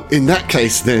 well, in that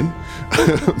case then,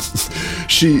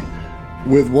 she,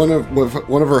 with one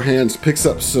of her hands, picks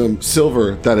up some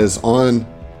silver that is on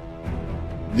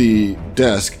the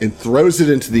desk and throws it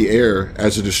into the air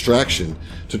as a distraction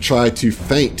to try to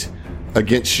feint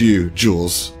against you,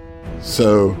 Jules.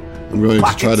 So I'm going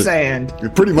to try to sand.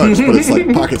 Pretty much, but it's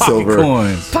like pocket silver,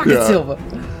 coins. Pocket silver.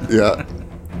 Yeah.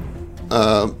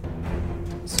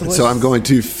 So I'm going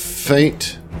to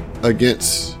feint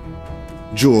against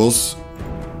Jules.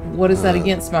 What is that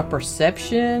against my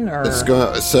perception? Or It's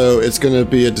going to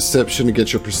be a deception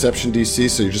against your perception DC.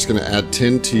 So you're just going to add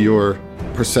 10 to your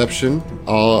perception.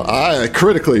 I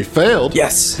critically failed.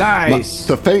 Yes. Nice.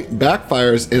 The feint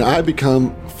backfires, and I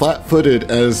become flat-footed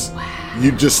as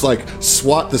you just like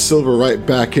swat the silver right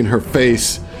back in her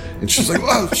face, and she's like,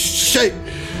 "Oh shit!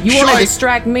 you want to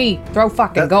distract me? Throw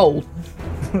fucking gold."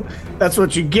 That's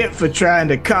what you get for trying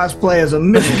to cosplay as a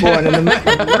Mistborn in the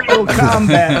middle of real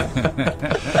combat.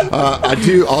 I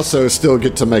do also still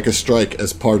get to make a strike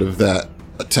as part of that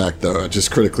attack, though. I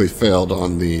just critically failed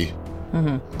on the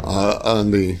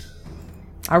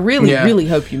I really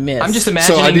hope you miss. I'm just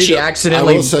imagining she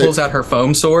accidentally pulls out her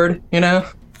foam sword, you know?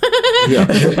 Yeah,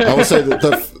 I will say that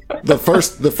the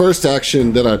first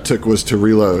action that I took was to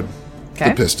reload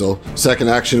the pistol. Second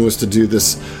action was to do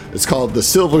this. It's called the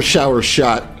Silver Shower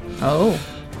Shot. Oh.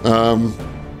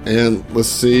 And let's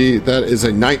see, that is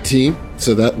a 19,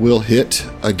 so that will hit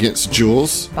against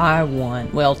Jules. By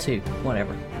 1. Well, 2.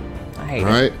 Whatever. I hate it.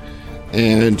 All right,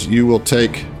 and you will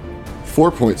take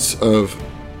 4 points of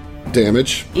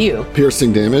damage. Ew.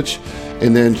 Piercing damage,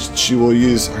 and then she will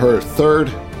use her third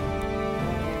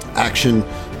action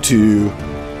to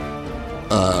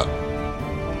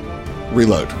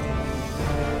reload.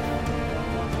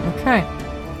 Okay.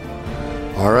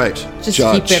 All right. Just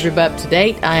Judge. to keep everybody up to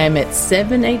date, I am at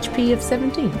 7 HP of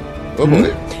 17. Oh,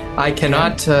 boy. I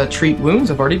cannot treat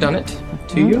wounds. I've already done it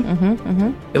to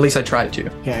you. At least I tried to.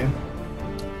 Okay.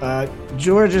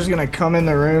 George is gonna come in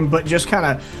the room, but just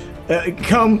kind of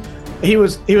come. He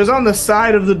was on the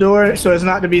side of the door, so as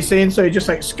not to be seen. So he just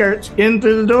like skirts in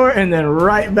through the door and then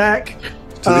right back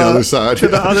To the other side. To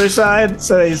the other side.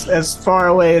 So he's as far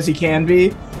away as he can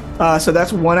be. So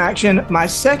that's one action. My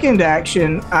second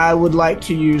action, I would like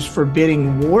to use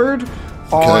Forbidding Ward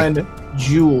on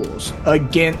Jules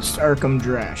against Urkham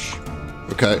Dresh.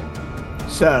 Okay.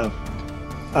 So,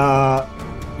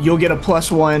 you'll get a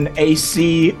 +1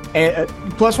 AC,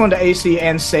 +1 to AC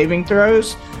and saving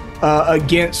throws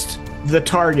against the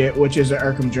target, which is an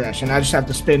Urkham Dresh, and I just have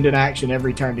to spend an action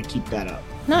every turn to keep that up.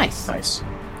 Nice.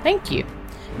 Thank you.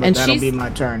 But And that'll be my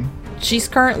turn. She's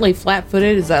currently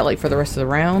flat-footed. Is that like for the rest of the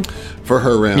round? For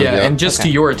her round, Yeah, yeah. and just to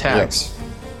your attacks.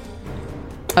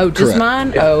 Oh, just Correct.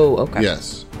 mine? Yeah. Oh, okay.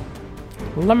 Yes.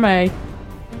 LeMay.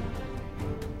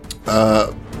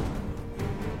 Well,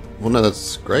 no,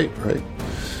 that's great, right?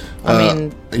 I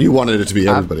mean, You wanted it to be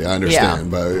everybody, I understand,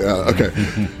 but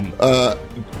okay.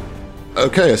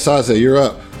 Okay, Asaze, you're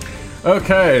up.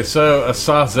 Okay, so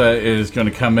Asaza is going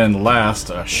to come in last,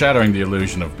 shattering the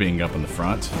illusion of being up in the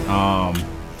front.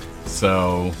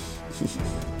 So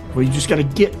Well, you just got to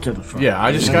get to the front. yeah,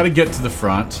 I just got to get to the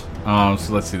front. So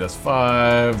let's see, that's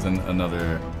 5, then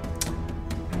another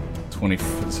 20.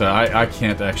 So I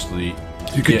can't actually.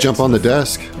 You could get jump to on the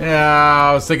desk. Yeah,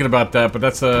 I was thinking about that, but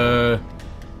that's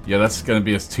yeah, that's going to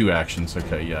be as 2 actions.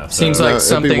 Okay, yeah. So. Seems it'd like be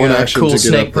something one a action cool to get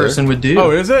snake up there. person would do.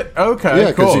 Oh, is it? Okay, Yeah,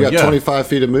 because cool. you got 25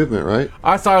 feet of movement, right?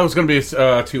 I thought it was going to be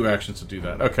 2 actions to do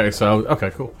that. Okay, so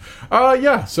cool.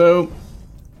 Yeah. So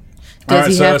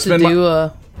does he have to spend do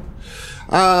a...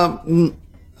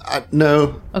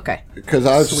 No, Okay. because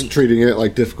I was Sweet. treating it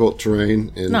like difficult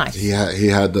terrain, and Nice. he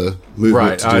had the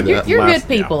movement to do that. You're Last-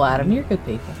 good people, Adam. You're good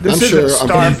people. This I'm isn't sure-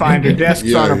 Starfinder. Desks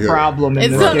Yeah, aren't a yeah. problem in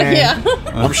It's this not, game. yeah.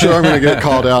 I'm sure I'm going to get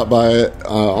called out by it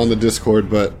on the Discord,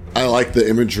 but I like the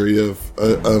imagery of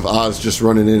Oz just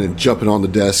running in and jumping on the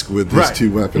desk with his Right.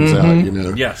 2 weapons out. You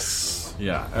know. Yes.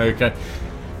 Yeah. Okay.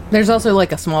 There's also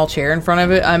like a small chair in front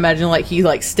of it. I imagine like he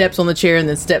like steps on the chair and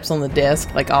then steps on the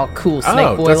desk, like all cool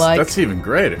Snake Boy like. That's even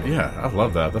great. Yeah, I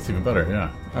love that. That's even better.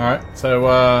 Yeah. All right. So,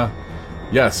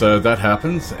 yeah. So that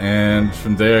happens, and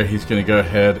from there, he's going to go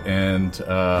ahead and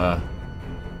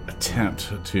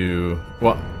attempt to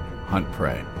hunt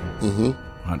prey. Mm-hmm.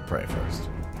 Hunt prey first,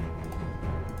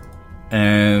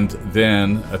 and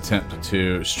then attempt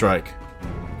to strike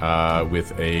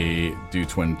with a do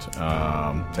twin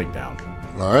takedown.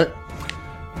 All right.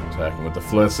 Attacking with the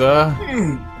Flissa.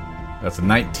 That's a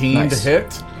 19 to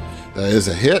hit. That is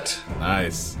a hit.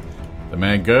 Nice. The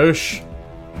Mangosh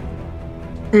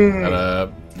at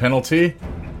a penalty,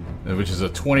 which is a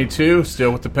 22,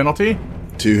 still with the penalty.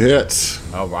 2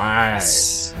 hits. All right.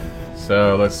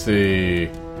 So let's see.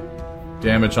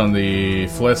 Damage on the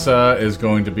Flissa is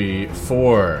going to be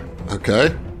 4.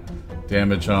 Okay.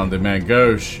 Damage on the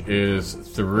Mangosh is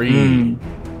 3.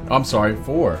 I'm sorry,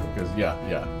 4. Because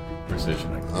yeah, precision.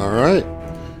 All right.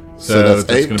 So that's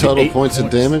that's 8 gonna be total 8 points of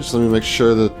damage. Let me make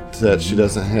sure that she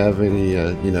doesn't have any,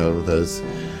 those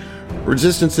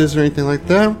resistances or anything like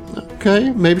that.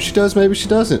 Okay, maybe she does, maybe she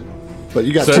doesn't. But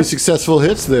you got So- 2 successful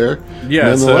hits there. Yeah,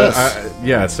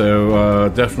 nonetheless. so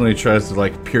definitely tries to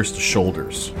like pierce the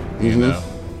shoulders, you know,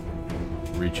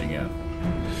 reaching in.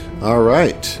 All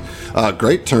right.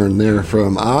 Great turn there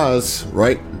from Oz,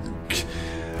 right?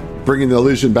 Bringing the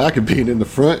illusion back and being in the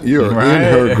front. You are in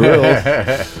her grill.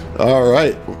 All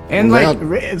right. And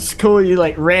it's cool. You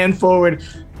like ran forward,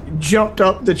 jumped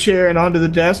up the chair and onto the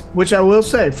desk. Which I will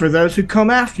say, for those who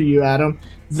come after you, Adam,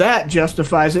 that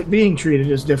justifies it being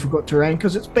treated as difficult terrain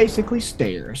because it's basically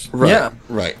stairs. Right, Yeah.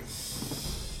 right.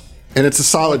 And it's a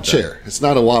solid chair. It's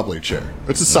not a wobbly chair.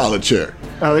 It's a solid chair.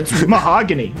 Oh, it's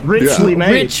mahogany, richly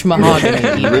made. Rich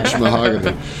mahogany. Rich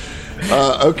mahogany.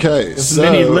 Okay, so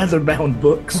Many leather-bound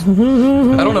books. I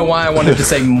don't know why I wanted to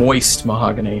say moist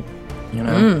mahogany. You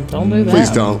know? Don't do that. please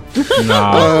don't. No.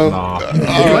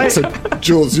 All right, so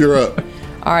Jules, you're up.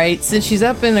 All right, since she's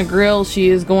up in the grill, she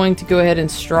is going to go ahead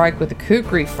and strike with the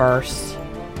kukri first.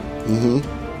 Ooh!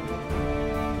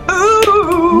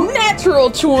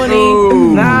 Natural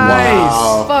 20. Nice.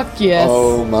 Wow. Fuck yes.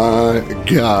 Oh my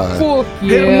god! Fuck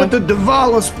Hit him yeah. with the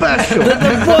Davala special.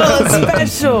 Well,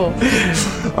 special.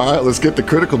 All right, let's get the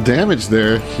critical damage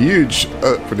there. Huge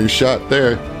opening shot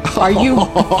there. Are you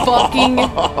fucking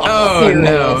Oh,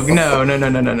 serious?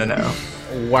 no.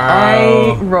 Wow.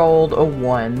 I rolled a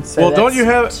 1. So Well, don't that's you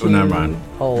have- two never mind.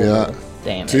 whole. Yeah,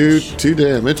 damage. Two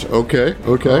damage. Okay.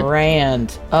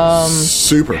 Grand.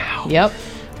 Super. Yep.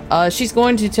 She's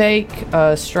going to take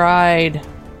a stride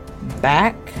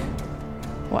back.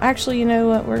 Well, actually, you know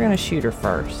what? We're going to shoot her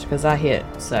first because I hit.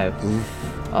 So,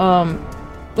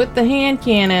 with the hand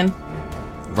cannon.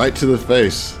 Right to the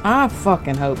face. I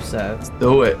fucking hope so.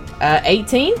 Do it.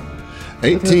 18?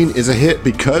 18 is a hit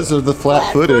because of the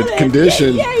flat-footed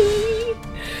condition. Yay!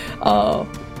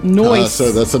 Noise.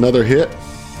 So that's another hit.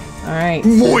 All right.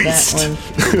 Moist. So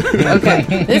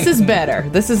okay. This is better.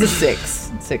 This is a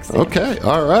 6. 16. Okay.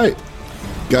 All right.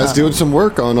 Guys doing some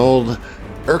work on old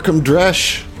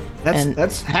Dresh.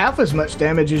 That's half as much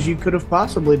damage as you could have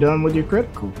possibly done with your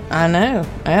critical. I know.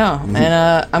 Yeah. Mm-hmm.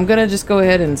 And I'm going to just go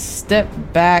ahead and step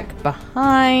back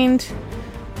behind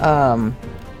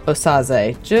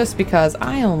Osaze just because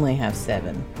I only have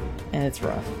 7 and it's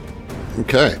rough.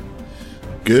 Okay.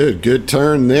 Good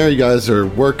turn there. You guys are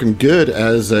working good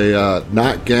as a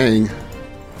not gang.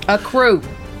 A crew.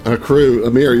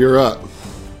 Amir, you're up.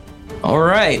 All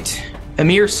right.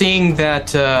 Amir, seeing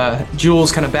that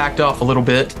Jules kind of backed off a little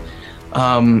bit,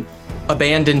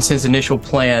 abandons his initial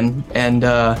plan and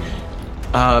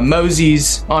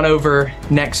moseys on over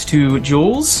next to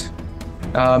Jules,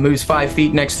 moves 5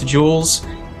 feet next to Jules,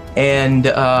 and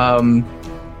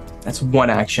that's one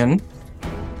action.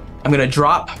 I'm going to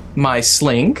drop my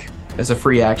sling as a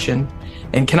free action.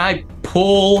 And can I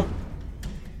pull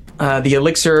the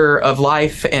elixir of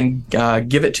life and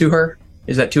give it to her?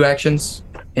 Is that 2 actions?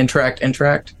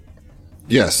 Interact?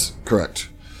 Yes, correct.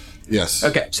 Yes.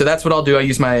 Okay, so that's what I'll do. I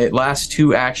use my last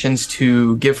 2 actions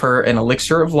to give her an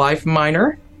elixir of life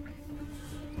minor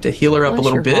to heal her up a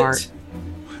little bit. Heart.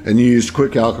 And you used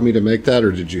quick alchemy to make that,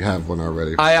 or did you have one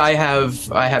already? I have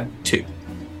 2.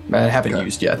 I haven't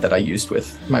used yet that I used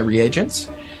with my reagents.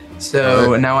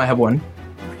 So now I have 1.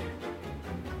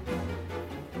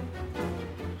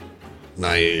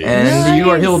 Nice. And you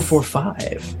are healed for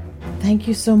 5. Thank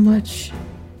you so much.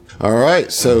 All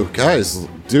right, so guys,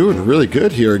 doing really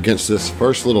good here against this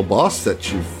first little boss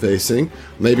that you're facing.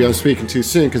 Maybe I'm speaking too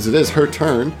soon because it is her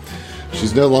turn.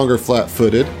 She's no longer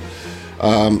flat-footed.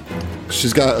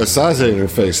 She's got Osaze in her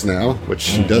face now, which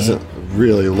she doesn't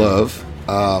really love.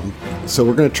 So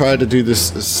we're going to try to do this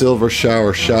silver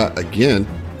shower shot again,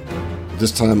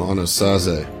 this time on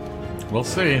Osaze. We'll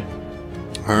see.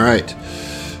 All right,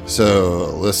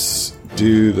 so let's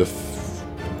do the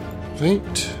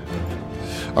feint.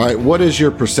 All right, what is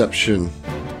your perception,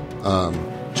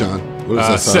 John? What is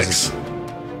that? 6.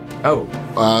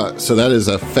 Oh. So that is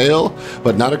a fail,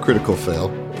 but not a critical fail.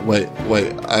 Wait,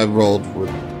 I rolled with...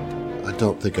 I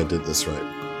don't think I did this right.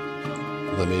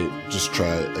 Let me just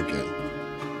try it again.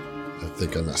 I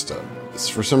think I messed up.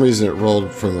 For some reason, it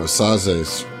rolled from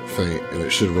Osaze's feint, and it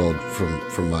should have rolled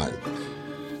from mine.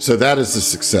 So that is a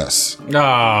success.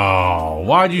 Oh,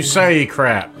 why'd you say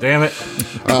crap? Damn it.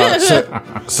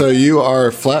 So you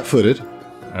are flat-footed.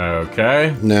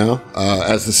 Okay. Now,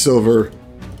 as the silver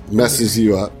messes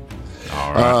you up.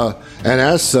 All right. And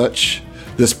as such,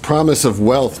 this promise of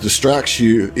wealth distracts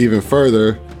you even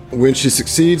further. When she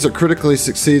succeeds or critically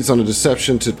succeeds on a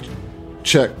deception to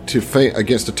check to feint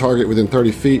against a target within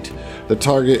 30 feet, the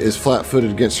target is flat-footed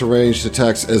against her ranged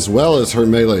attacks as well as her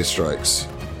melee strikes.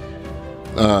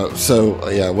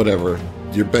 Whatever.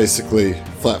 You're basically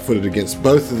flat-footed against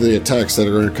both of the attacks that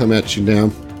are going to come at you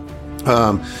now.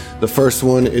 The first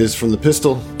one is from the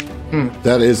pistol.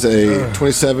 That is a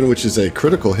 27, which is a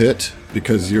critical hit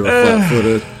because you're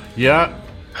flat-footed. Yeah.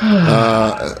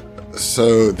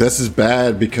 So this is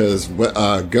bad because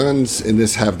guns in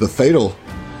this have the fatal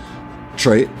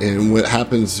trait, and what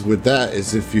happens with that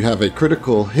is if you have a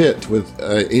critical hit with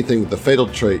anything with the fatal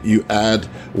trait, you add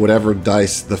whatever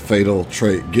dice the fatal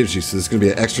trait gives you. So there's going to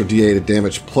be an extra D8 of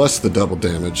damage plus the double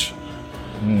damage.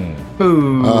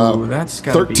 Ooh, that's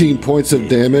got 13 points of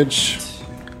damage.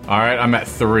 All right, I'm at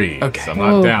 3. Okay. So I'm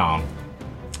not down.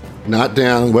 Not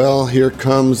down. Well, here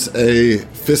comes a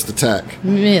fist attack.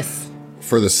 Miss.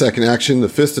 For the second action, the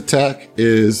fist attack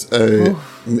is a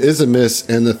miss,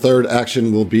 and the third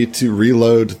action will be to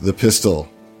reload the pistol.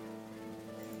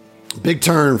 Big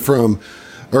turn from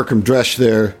Dresh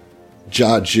there.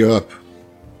 Judge, you up.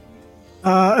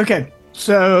 Okay,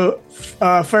 so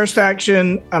first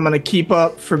action, I'm going to keep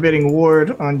up Forbidding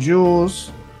Ward on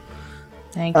Jules.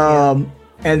 Thank you.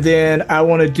 And then I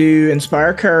want to do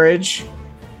Inspire Courage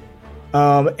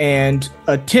and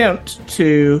attempt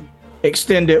to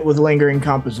extend it with Lingering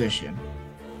Composition.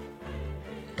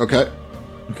 Okay.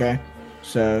 Okay,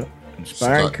 so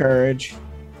Inspiring Start. Courage.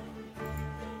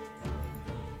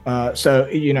 So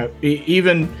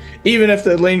even if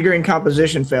the lingering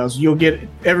composition fails,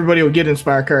 everybody will get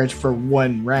inspire courage for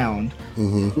 1 round.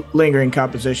 Lingering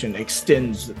composition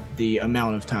extends the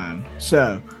amount of time.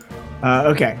 So,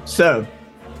 okay. So,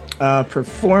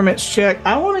 performance check.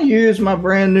 I want to use my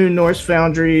brand new Norse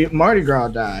Foundry Mardi Gras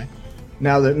die.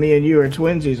 Now that me and you are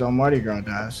twinsies on Mardi Gras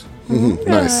dice.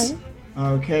 Nice.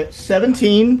 Okay,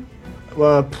 17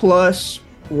 plus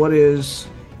what is?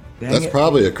 That's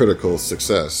probably a critical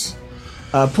success.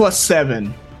 Plus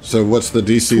 7. So what's the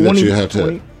DC that you have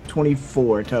to?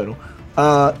 24 total.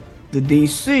 The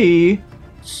DC,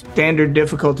 standard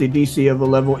difficulty DC of a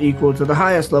level equal to the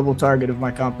highest level target of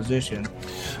my composition.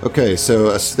 Okay,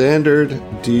 so a standard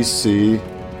DC,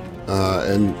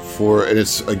 and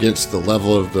it's against the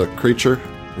level of the creature,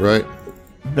 right?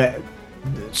 That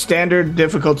standard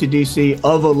difficulty DC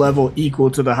of a level equal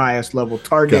to the highest level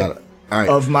target. Got it. All right.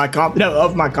 Of my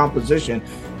composition.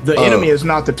 The enemy is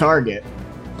not the target.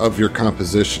 Of your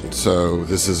composition. So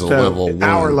this is a level 1.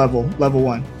 Our level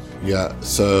 1. Yeah,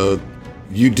 so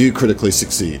you do critically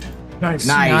succeed.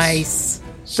 Nice.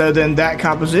 So then that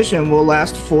composition will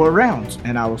last 4 rounds,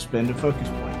 and I will spend a focus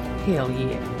point. Hell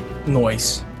yeah.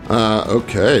 Nice.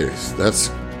 Okay,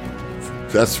 that's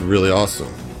really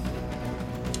awesome.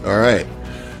 All right,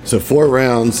 so 4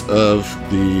 rounds of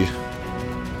the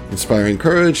Inspiring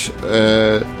Courage,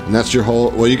 and that's your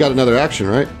whole... Well, you got another action,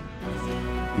 right?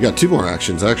 You got 2 more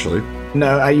actions, actually.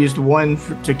 No, I used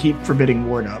 1 to keep Forbidding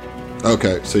Ward up.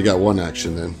 Okay, so you got 1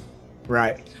 action then.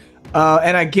 Right.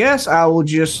 And I guess I will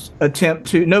just attempt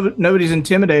to... nobody's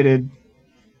intimidated...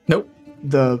 Nope.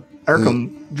 The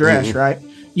Urkham Dresh, right?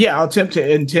 Yeah, I'll attempt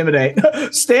to intimidate.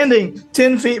 Standing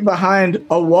 10 feet behind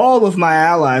a wall of my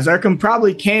allies, Urkham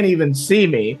probably can't even see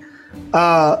me.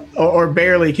 Or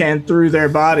barely can through their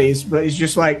bodies, but he's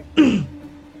just like...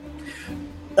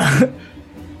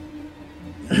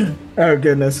 Oh,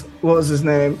 goodness. What was his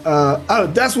name?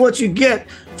 That's what you get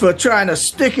for trying to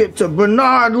stick it to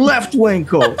Bernard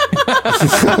Leftwinkle.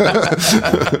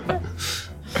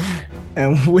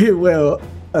 And we will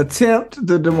attempt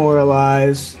to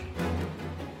demoralize.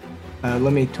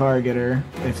 Let me target her,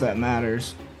 if that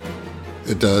matters.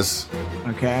 It does.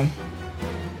 Okay.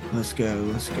 Let's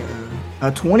go.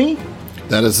 20?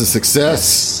 That is a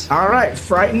success. All right,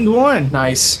 frightened 1.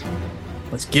 Nice.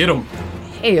 Let's get him.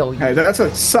 Hell yeah. Hey, that's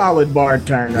a solid bard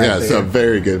turn right Yeah, it's a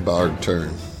very good bard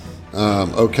turn.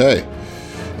 Okay.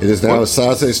 It is now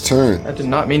Asaze's turn. I did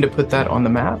not mean to put that on the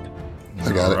map.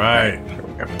 I got it. Right.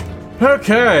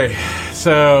 Okay.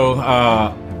 So,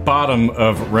 bottom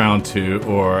of round 2,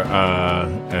 or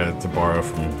to borrow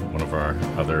from one of our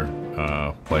other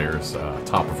players,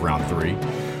 top of round 3.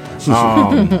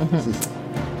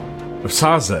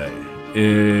 Asaze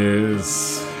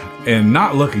is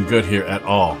not looking good here at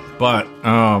all, but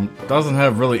doesn't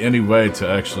have really any way to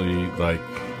actually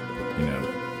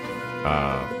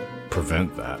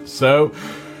prevent that. So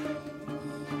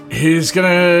he's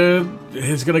gonna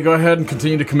go ahead and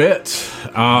continue to commit.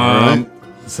 Right.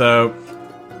 So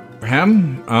for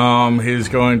him, he's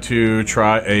going to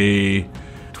try a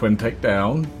twin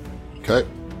takedown. Okay.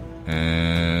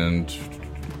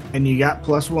 And you got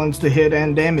 +1s to hit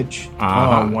and damage.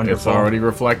 Wonderful. It's already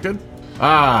reflected.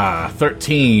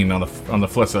 13 on the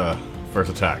Flissa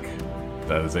first attack.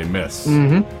 That is a miss.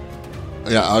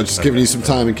 Yeah, I was just giving you some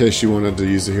time in case you wanted to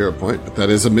use a hero point, but that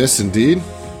is a miss indeed.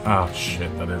 Oh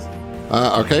shit, that is.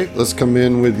 Okay, let's come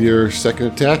in with your second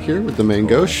attack here with the main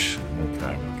gauche.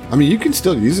 Okay. I mean, you can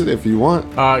still use it if you want.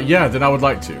 Yeah, then I would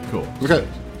like to. Cool. Okay.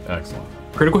 Excellent.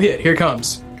 Critical hit. Here it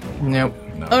comes. Nope.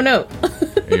 No. Oh no.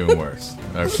 Even worse.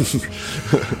 Okay.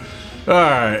 All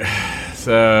right.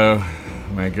 So,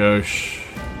 main gauche,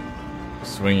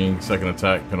 swinging second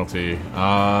attack penalty,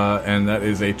 and that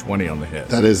is a 20 on the hit.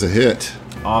 That is a hit.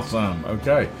 Awesome.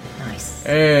 Okay. Nice.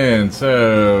 And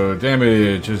so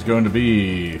damage is going to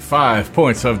be 5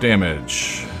 points of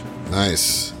damage.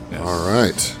 Nice. Yes. All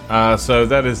right. So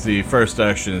that is the first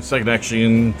action. Second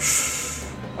action.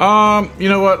 You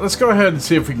know what? Let's go ahead and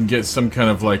see if we can get some kind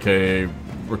of like a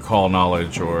recall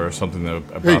knowledge or something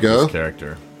about this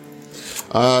character.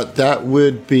 That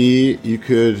would be, you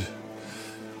could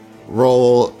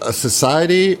roll a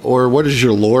society, or what is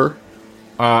your lore?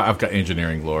 I've got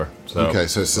engineering lore. So Okay,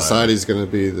 so society's going to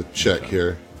be the check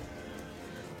here.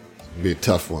 It'll be a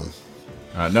tough one.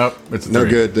 Nope, it's a No 3.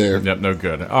 good there. Yep, no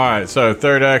good. All right, so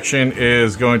third action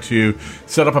is going to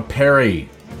set up a parry.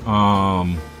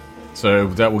 So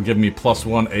that will give me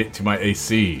 +1 to my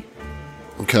AC.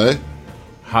 Okay.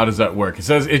 How does that work?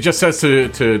 It just says to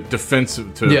defense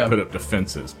put up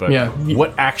defenses, but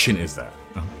what action is that?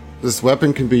 This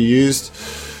weapon can be used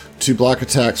to block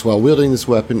attacks while wielding this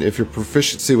weapon. If your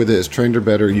proficiency with it is trained or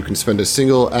better, you can spend a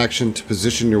single action to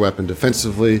position your weapon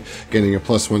defensively, gaining a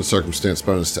 +1 circumstance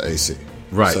bonus to AC.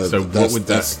 Right. So what would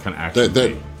that kind of action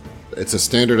be? It's a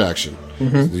standard action.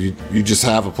 You just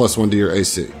have a +1 to your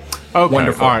AC. Okay.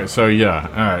 Wonderful. All right. So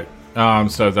yeah. All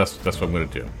right. So that's what I'm going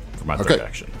to do for my third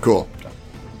action. Cool.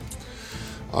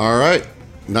 All right.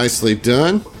 Nicely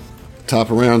done. Top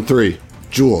of round 3.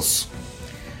 Jules.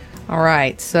 All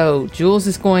right, so Jules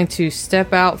is going to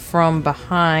step out from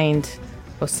behind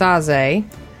Osaze,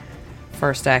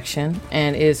 first action,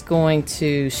 and is going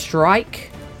to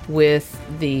strike with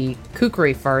the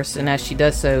kukri first, and as she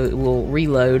does so, it will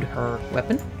reload her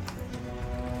weapon.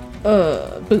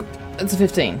 Boop. That's a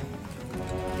 15.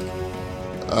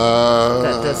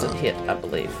 That doesn't hit, I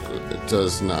believe. It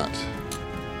does not.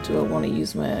 Do I want to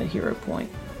use my hero point?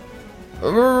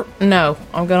 No,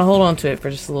 I'm going to hold on to it for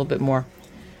just a little bit more.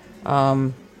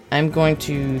 I'm going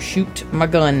to shoot my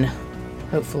gun.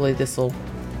 Hopefully this will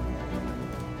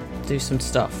do some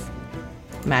stuff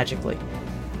magically.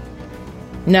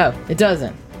 No, it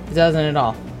doesn't. It doesn't at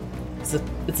all.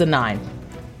 It's a 9.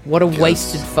 What a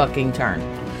wasted fucking turn.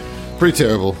 Pretty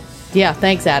terrible. Yeah,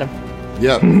 thanks, Adam.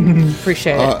 Yep.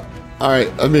 Appreciate it. All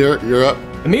right, Amir, you're up.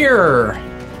 Amir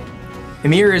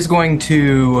is going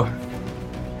to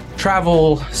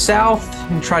travel south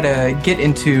and try to get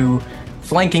into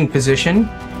flanking position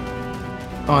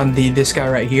on this guy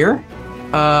right here.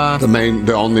 The main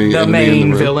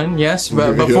villain, yes.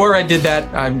 But before I did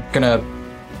that, I'm gonna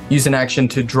use an action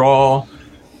to draw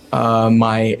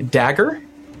my dagger.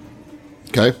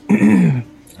 Okay.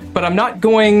 But I'm not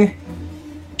going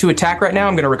to attack right now.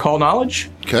 I'm gonna recall knowledge.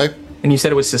 Okay. And you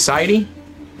said it was society?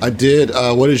 I did.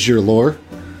 What is your lore?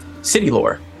 City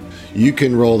lore. You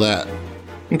can roll that.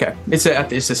 Okay. It's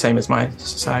the same as my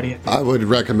society. I would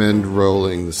recommend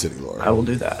rolling the city lore. I will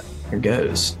do that. Here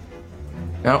goes.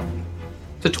 No.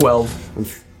 It's a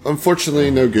 12. Unfortunately,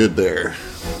 no good there.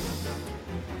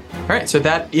 All right, so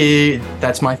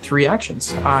that's my 3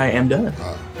 actions. I am done.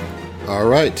 All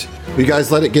right. You guys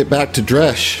let it get back to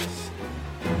Dresh.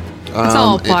 It's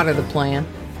all part of the plan.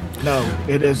 No,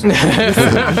 it isn't.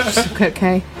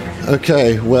 Okay.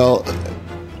 Okay, well,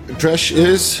 Dresh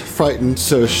is frightened,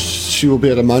 so she will be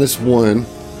at a -1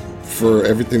 for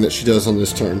everything that she does on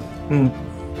this turn.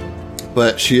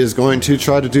 But she is going to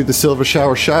try to do the silver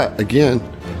shower shot again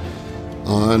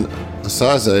on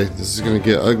Asaze. This is going to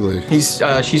get ugly.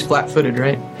 She's flat-footed,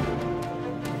 right?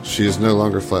 She is no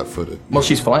longer flat-footed. Well,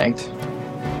 she's flanked.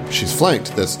 She's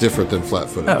flanked. That's different than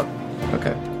flat-footed. Oh,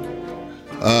 okay.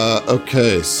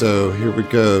 Okay, so here we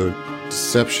go.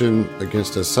 Deception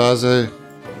against Asaze.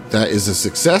 That is a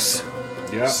success.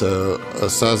 Yeah. So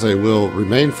Asaze will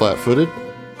remain flat-footed,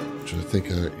 which I think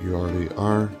you already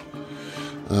are.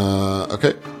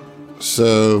 Okay.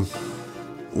 So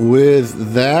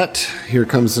with that, here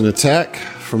comes an attack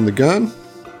from the gun.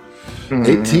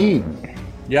 18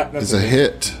 Yep. is a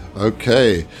hit.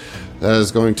 Okay. That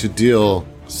is going to deal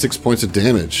 6 points of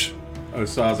damage.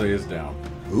 Osaze is down.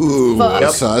 Ooh, Fuck.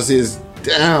 Asaze is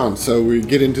down. So we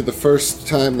get into the first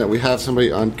time that we have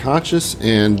somebody unconscious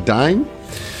and dying.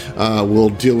 We'll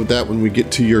deal with that when we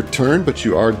get to your turn, but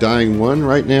you are dying 1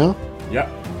 right now. Yep.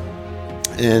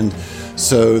 And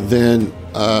so then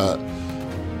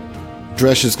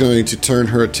Dresh is going to turn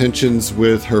her attentions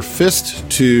with her fist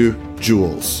to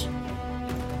Jules.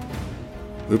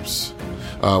 Oops.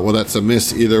 Well, that's a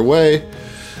miss either way.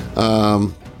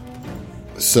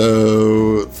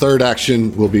 So third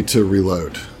action will be to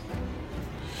reload.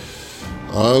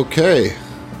 Okay.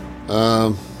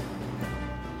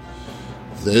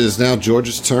 It is now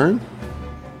George's turn.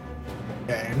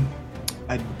 Okay.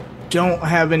 I don't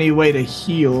have any way to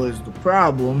heal is the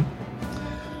problem.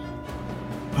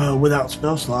 Without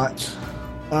spell slots.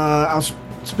 I'll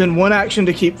spend 1 action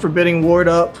to keep Forbidding Ward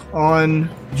up on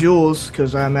Jules,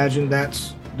 because I imagine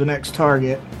that's the next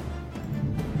target.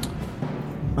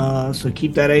 So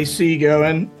keep that AC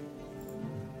going.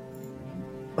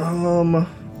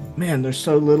 Man, there's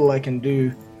so little I can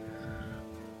do.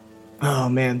 Oh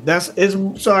man,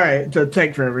 sorry to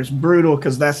take forever. It's brutal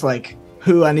because that's like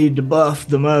who I need to buff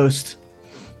the most.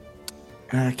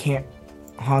 I can't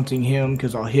haunting him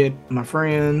because I'll hit my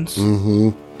friends.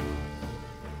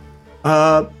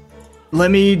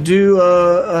 Let me do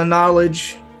a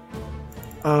knowledge.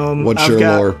 What's I've your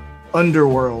got lore?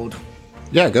 Underworld.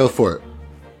 Yeah, go for it.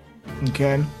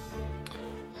 Okay.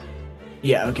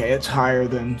 Yeah, okay, it's higher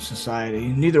than society.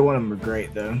 Neither one of them are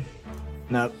great though.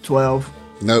 Nope, 12.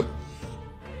 Nope.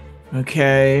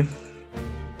 Okay.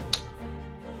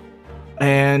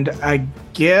 And I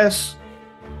guess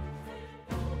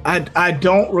I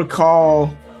don't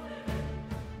recall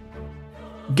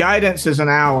guidance is an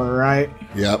hour, right?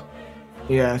 Yep.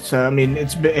 Yeah. So I mean,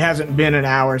 it hasn't been an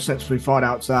hour since we fought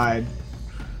outside.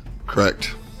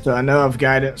 Correct. So I know I've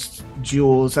guidance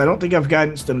Jules. I don't think I've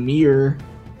guidance Amir.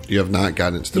 You have not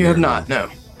guidance the You have mirror. not, no.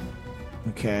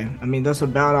 Okay. I mean, that's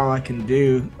about all I can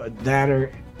do.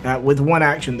 That with one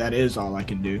action, that is all I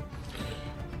can do.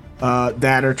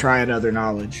 That or try another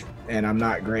knowledge, and I'm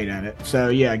not great at it. So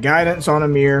yeah, guidance on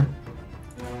Amir.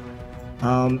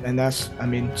 And that's, I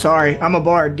mean, sorry, I'm a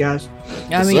bard, guys.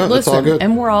 I mean, It's all listen, good.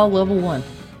 and we're all level 1.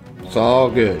 It's all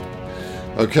good.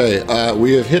 Okay,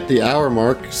 we have hit the hour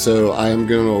mark, so I am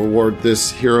going to award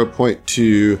this hero point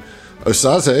to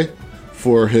Osaze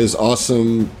for his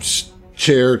awesome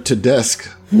chair to desk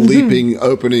leaping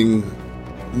opening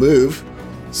move.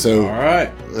 So, All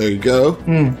right. there you go.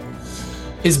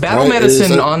 Is battle All right, medicine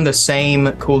is it- on the same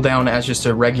cooldown as just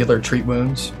a regular treat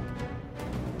wounds?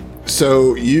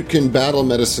 So you can battle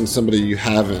medicine somebody you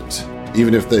haven't,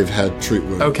 even if they've had treat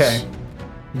wounds. Okay.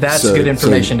 That's So- good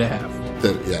information to have.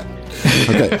 Yeah.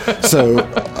 Okay. So,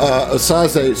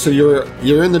 Osaze, so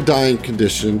you're in the dying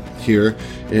condition here,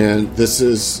 and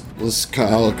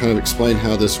I'll kind of explain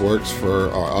how this works for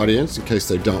our audience in case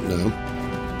they don't know.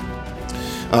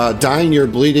 Dying, you're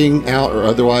bleeding out or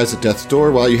otherwise at death's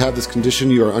door. While you have this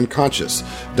condition, you are unconscious.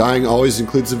 Dying always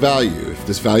includes a value. If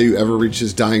this value ever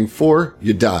reaches dying 4,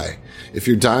 you die. If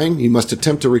you're dying, you must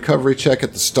attempt a recovery check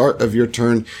at the start of your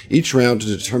turn each round to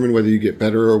determine whether you get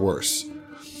better or worse.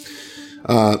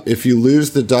 If you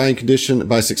lose the dying condition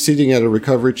by succeeding at a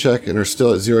recovery check and are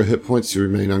still at 0 hit points, you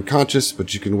remain unconscious,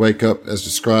 but you can wake up as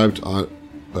described on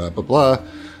blah, blah,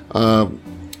 blah.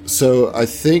 So I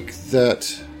think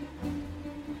that...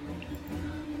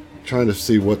 trying to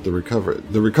see what the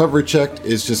recovery check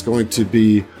is just going to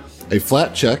be a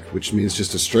flat check, which means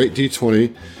just a straight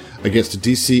d20 against a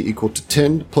DC equal to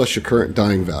 10 plus your current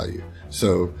dying value.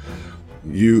 So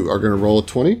you are going to roll a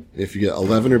 20. If you get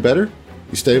 11 or better,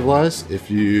 you stabilize. If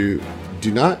you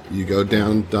do not, you go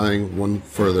down dying 1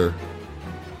 further.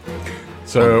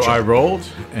 So I rolled,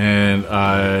 and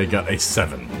I got a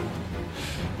 7.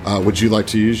 Would you like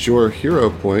to use your hero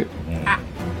point?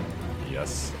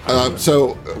 Yes.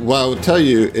 So what I will tell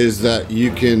you is that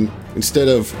you can, instead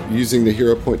of using the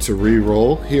hero point to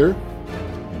re-roll here,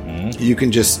 you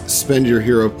can just spend your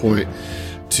hero point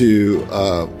to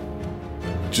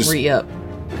just Re-up.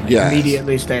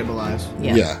 Immediately stabilize.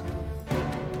 Yeah. yeah.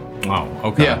 Oh,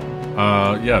 okay.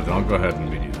 Yeah. Yeah, then I'll go ahead and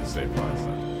immediately stabilize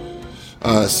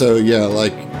that. So yeah,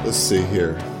 like let's see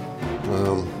here.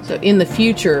 So in the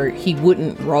future, he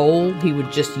wouldn't roll. He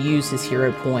would just use his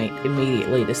hero point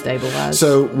immediately to stabilize.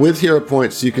 So with hero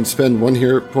points, you can spend 1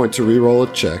 hero point to re-roll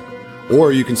a check,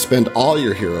 or you can spend all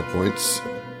your hero points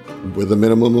with a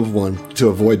minimum of 1 to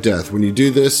avoid death. When you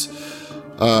do this,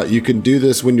 you can do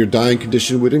this when your dying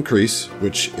condition would increase,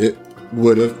 which it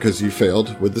would have because you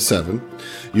failed with the 7.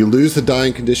 You lose the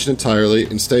dying condition entirely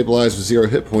and stabilize with 0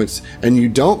 hit points, and you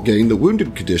don't gain the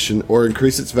wounded condition or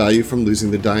increase its value from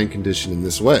losing the dying condition in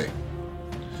this way.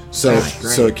 So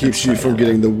it keeps you from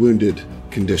getting the wounded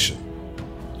condition.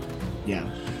 Yeah.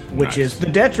 Which is the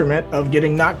detriment of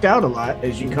getting knocked out a lot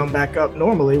as you come back up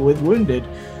normally with wounded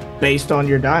based on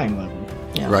your dying level.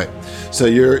 Yeah. Right. So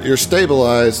you're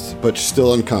stabilized, but you're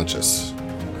still unconscious.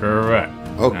 Correct.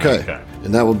 Okay.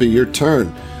 And that will be your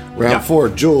turn. Round 4,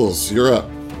 Jules, you're up.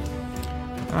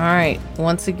 All right.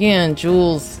 Once again,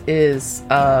 Jules is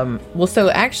so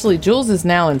actually Jules is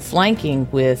now in flanking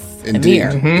with Indeed.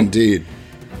 Amir. Indeed.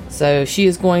 So she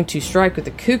is going to strike with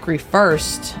the kukri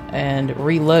first and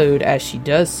reload as she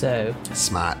does so.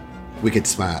 Smart. Wicked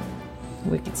smart.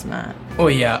 Wicked smart. Oh,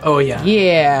 yeah.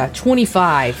 Yeah,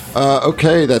 25.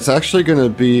 Okay, that's actually going to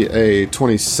be a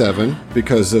 27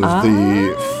 because of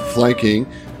the flanking.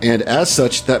 And as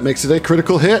such, that makes it a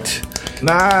critical hit.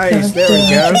 Nice. There we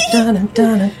go.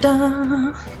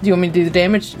 Do you want me to do the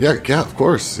damage? Yeah, of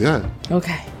course. Yeah.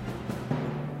 Okay.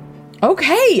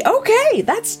 Okay.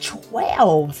 That's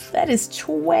 12. That is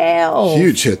 12.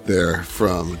 Huge hit there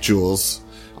from Jules.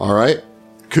 All right.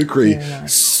 Kukri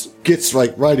gets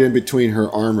like right in between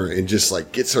her armor and just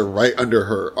like gets her right under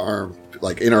her arm,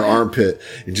 like in her armpit,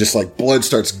 and just like blood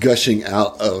starts gushing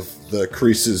out of the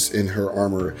creases in her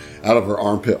armor, out of her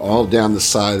armpit, all down the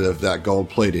side of that gold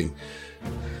plating.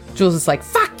 Jules is like,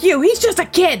 fuck you, he's just a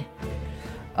kid.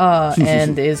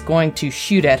 And is going to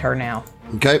shoot at her now.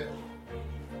 Okay.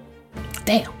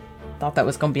 Damn. Thought that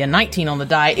was going to be a 19 on the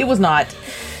die. It was not.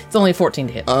 It's only a 14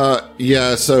 to hit.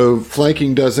 Yeah, so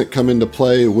flanking doesn't come into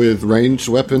play with ranged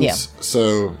weapons, Yeah.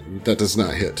 so that does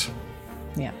not hit.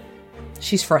 Yeah.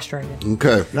 She's frustrated.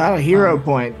 Okay. Got a hero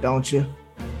point, don't you?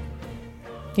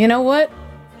 You know what?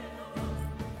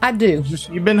 I do.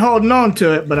 You've been holding on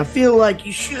to it, but I feel like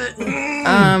you should.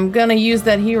 I'm gonna use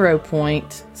that hero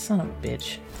point. Son of a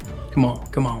bitch. Come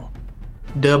on.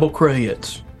 Double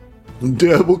credits.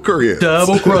 Double credits.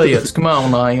 Double credits. Come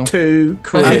on, now. 2 I'm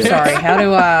credits. sorry. How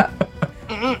do I?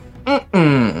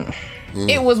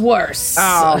 It was worse.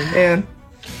 Oh, man.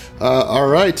 All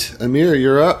right, Amir,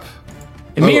 you're up.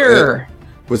 Amir.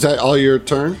 Was that all your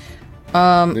turn?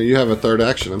 No, you have a third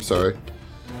action. I'm sorry.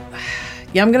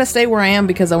 Yeah, I'm gonna stay where I am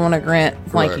because I want to grant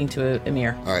flanking to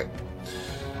Amir. All right.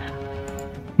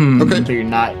 Okay. So you're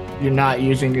not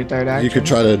using your third action? You could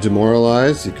try to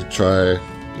demoralize. You could try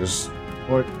just.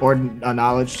 Or a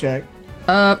knowledge check?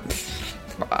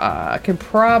 I could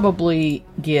probably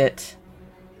get.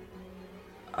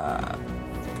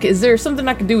 Is there something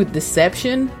I could do with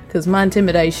deception? Because my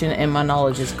intimidation and my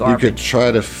knowledge is You garbage. could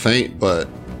try to feint, but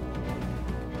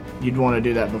You'd want to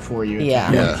do that before you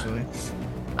Yeah. attack, Yeah. actually.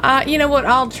 You know what?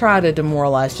 I'll try to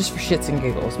demoralize just for shits and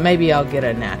giggles. Maybe I'll get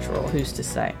a natural. Who's to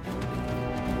say?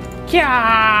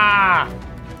 Yeah.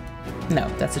 No,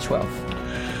 that's a 12.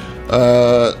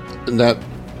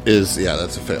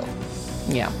 that's a fail.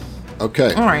 Yeah.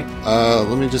 Okay. All right.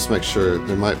 Let me just make sure.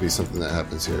 There might be something that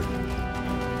happens here.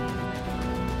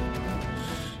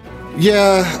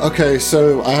 Yeah, okay,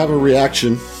 so I have a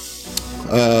reaction.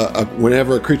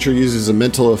 Whenever a creature uses a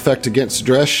mental effect against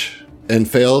Dresh and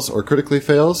fails or critically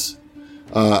fails,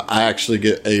 I actually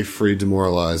get a free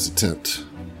demoralize attempt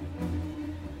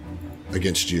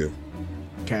against you.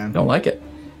 Okay. Don't like it.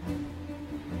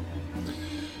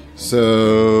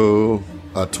 So,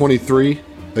 23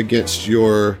 against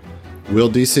your will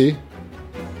DC.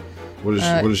 What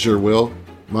is your will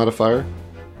modifier?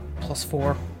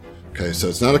 +4. Okay, so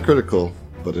it's not a critical,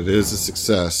 but it is a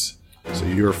success. So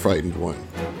you're frightened one.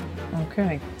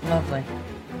 Okay. Lovely.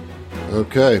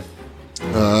 Okay.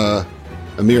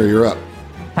 Amir, you're up.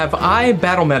 Have I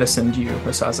battle medicined you,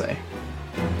 Osaze?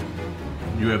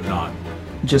 You have not.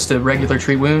 Just a regular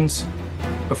treat wounds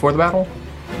before the battle?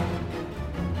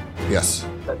 Yes.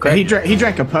 But he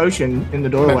drank a potion in the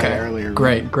doorway earlier.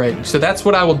 Great. So that's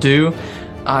what I will do.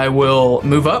 I will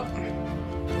move up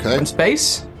Okay. in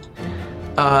space.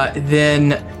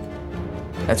 Then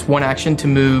that's one action to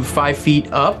move 5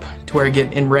 feet up to where I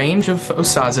get in range of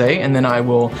Osaze, and then I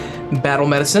will battle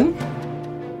medicine.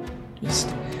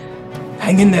 Just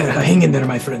hang in there,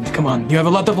 my friend. Come on, you have a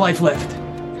lot of life left.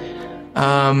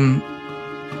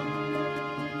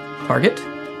 Target.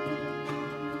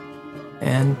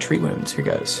 And treat wounds. Here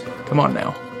goes. Come on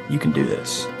now. You can do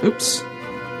this. Oops.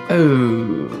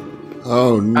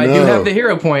 Oh, no. I do have the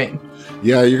hero point.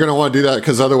 Yeah, you're going to want to do that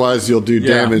because otherwise you'll do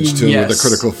damage to him with a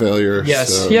critical failure.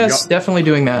 Yes, so. definitely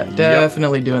doing that.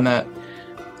 Definitely doing that.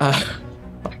 Yeah,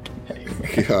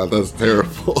 that's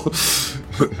terrible.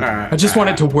 I just want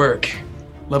it to work.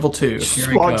 Level 2.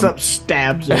 Here I Walks come. up,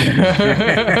 stabs him.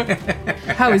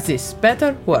 How is this?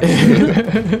 Better? What?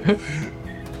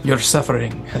 Your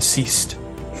suffering has ceased.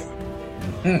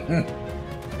 That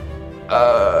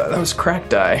was crack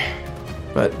die,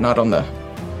 but not on the...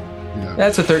 Yeah.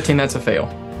 That's a 13, that's a fail.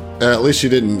 At least you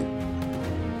didn't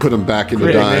put him back into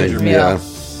Critic dying. danger. Yeah.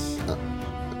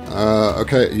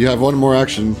 Okay, you have one more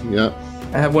action. Yeah.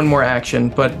 I have one more action,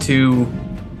 but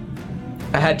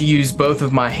I had to use both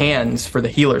of my hands for the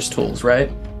healer's tools, right?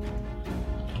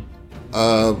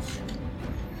 I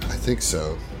think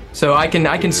so. So I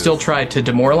can still try to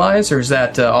demoralize, or is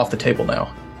that off the table now?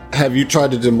 Have you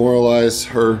tried to demoralize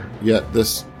her yet?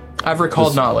 I've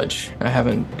recalled knowledge. I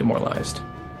haven't demoralized.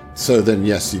 So then,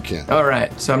 yes, you can. All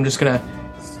right, so I'm just gonna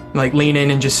lean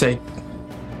in and just say,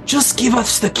 "Just give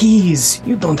us the keys.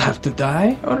 You don't have to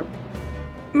die, or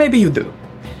maybe you do."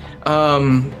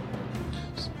 And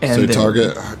So then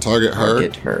target her. target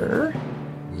her.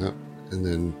 Yep. And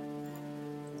then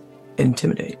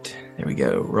Intimidate. There we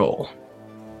go. Roll.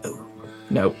 Oh,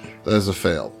 nope. that is a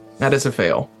fail. That is a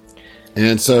fail.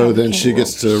 And so then she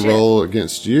gets to roll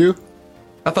against you.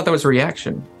 I thought that was a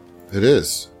reaction. It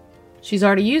is. She's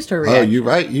already used her Oh, reaction. you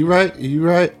right.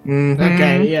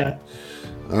 Okay, yeah.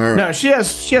 All right. No, she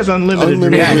has unlimited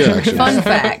Unlimited reaction. reaction. Fun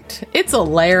fact. It's a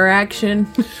lair action.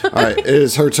 All right, it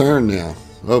is her turn now.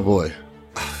 Oh boy.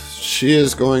 She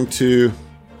is going to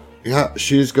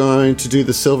she's going to do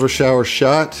the silver shower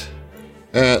shot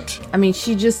at I mean,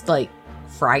 she just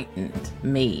frightened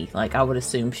me. I would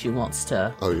assume she wants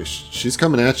to. Oh, she's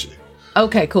coming at you.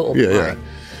 Okay, cool. Yeah.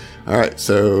 All right,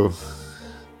 so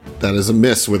that is a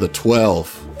miss with a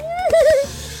 12.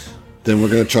 Then we're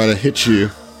going to try to hit you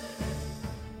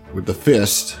with the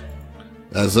fist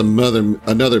as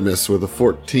another miss with a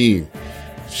 14.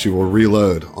 She will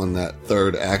reload on that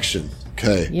third action.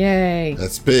 Okay. Yay.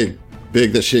 That's big.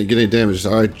 Big that she didn't get any damage.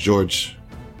 All right, George.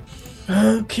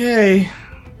 Okay.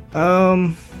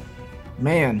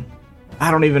 Man,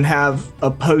 I don't even have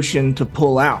a potion to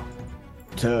pull out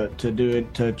to do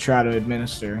it, to try to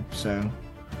administer. So,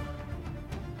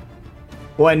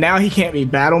 well, and now he can't be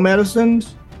battle medicined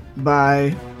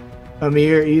by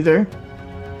Amir either.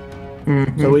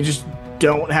 So we just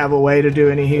don't have a way to do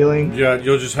any healing. Yeah,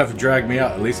 you'll just have to drag me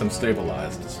out. At least I'm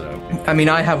stabilized, so. I mean,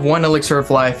 I have 1 elixir of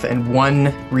life and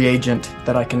 1 reagent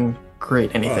that I can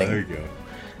create Oh, anything. there you go.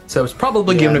 So it's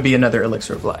probably going to be another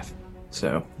elixir of life.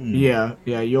 So Yeah,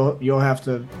 you'll have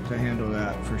to handle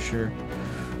that for sure.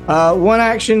 One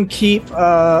action, keep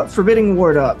forbidding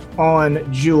ward up on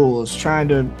Jules, trying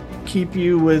to keep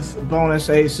you with bonus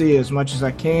AC as much as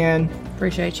I can.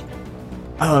 Appreciate you.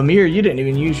 Amir, you didn't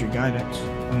even use your guidance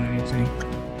on anything.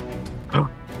 I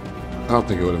don't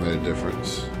think it would have made a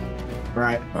difference.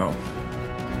 Right. oh,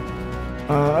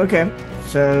 Okay.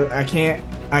 So I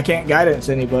can't guidance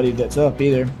anybody that's up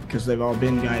either because they've all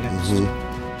been guidance.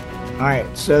 All right.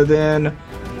 So then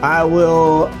I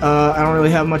will. I don't really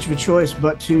have much of a choice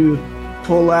but to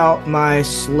pull out my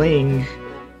sling.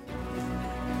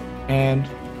 And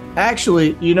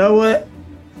actually, you know what?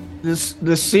 This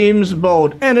seems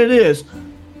bold, and it is.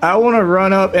 I want to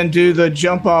run up and do the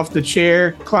jump off the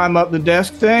chair, climb up the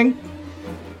desk thing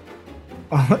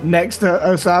next to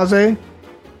Osaze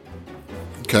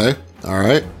Okay. All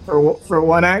right. for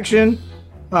one action.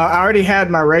 I already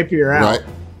had my rapier out, Right.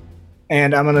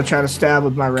 and I'm gonna try to stab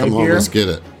with my Come on, rapier. let's get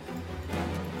it.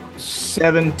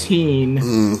 17.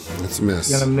 That's a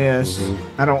miss. Gonna miss.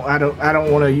 I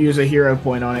don't want to use a hero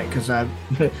point on it because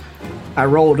I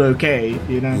rolled okay.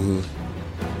 You know.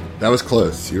 That was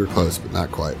close. You were close, but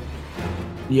not quite.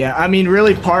 Yeah, I mean,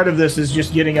 really, part of this is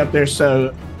just getting up there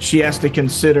so she has to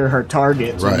consider her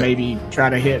targets Right. and maybe try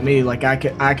to hit me. Like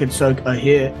I could soak a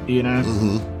hit, you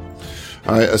know.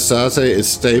 All right, Asaze is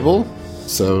stable,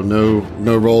 so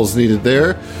no rolls needed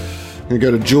there. Gonna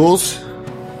go to Jules.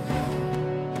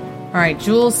 All right,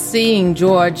 Jules, seeing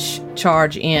George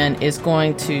charge in, is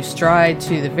going to stride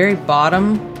to the very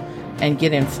bottom and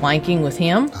get in flanking with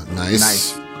him.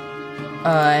 Nice.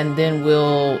 And then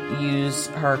we'll use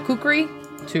her kukri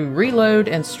to reload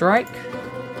and strike.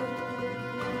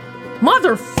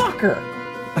 Motherfucker!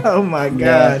 Oh my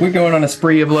yeah, god! we're going on a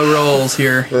spree of low rolls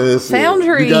here.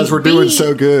 Foundry, You guys were doing be-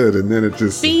 so good, and then it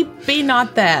just. Be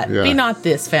not that. Yeah. Be not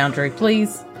this, Foundry,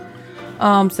 please.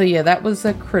 So yeah, that was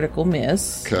a critical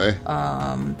miss. Okay.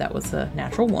 That was a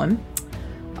natural 1.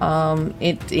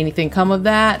 Anything come of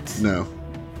that? No.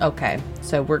 Okay,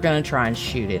 so we're gonna try and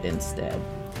shoot it instead.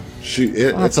 Shoot,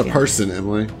 it's a Okay. person,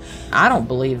 Emily. I don't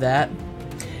believe that.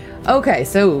 Okay,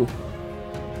 so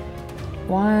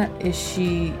why is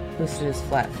she listed as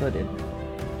flat-footed?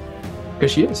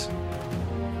 Because she is.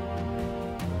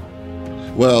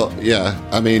 Well, yeah.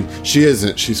 I mean, she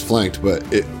isn't. She's flanked, but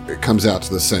it comes out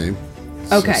to the same.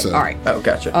 Okay, So- all right. Oh,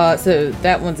 gotcha. So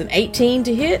that one's an 18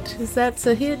 to hit. Is that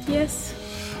a hit? Yes.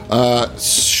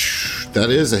 That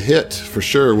is a hit for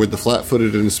sure, with the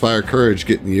flat-footed and inspire courage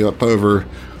getting you up over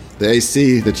the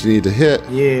AC that you need to hit.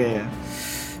 Yeah.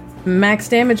 Max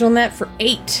damage on that for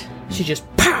 8. She just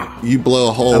pow. You blow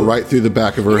a hole right through the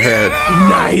back of her head.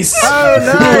 Nice.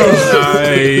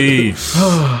 Nice.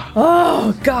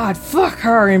 Oh God, fuck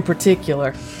her in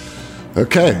particular.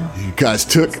 Okay, you guys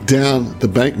took down the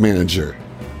bank manager.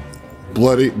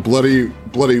 Bloody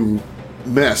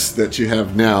mess that you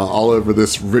have now all over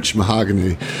this rich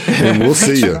mahogany. And we'll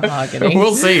see you. Mahogany.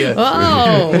 We'll see you.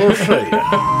 Oh. We'll see.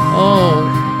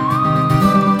 Oh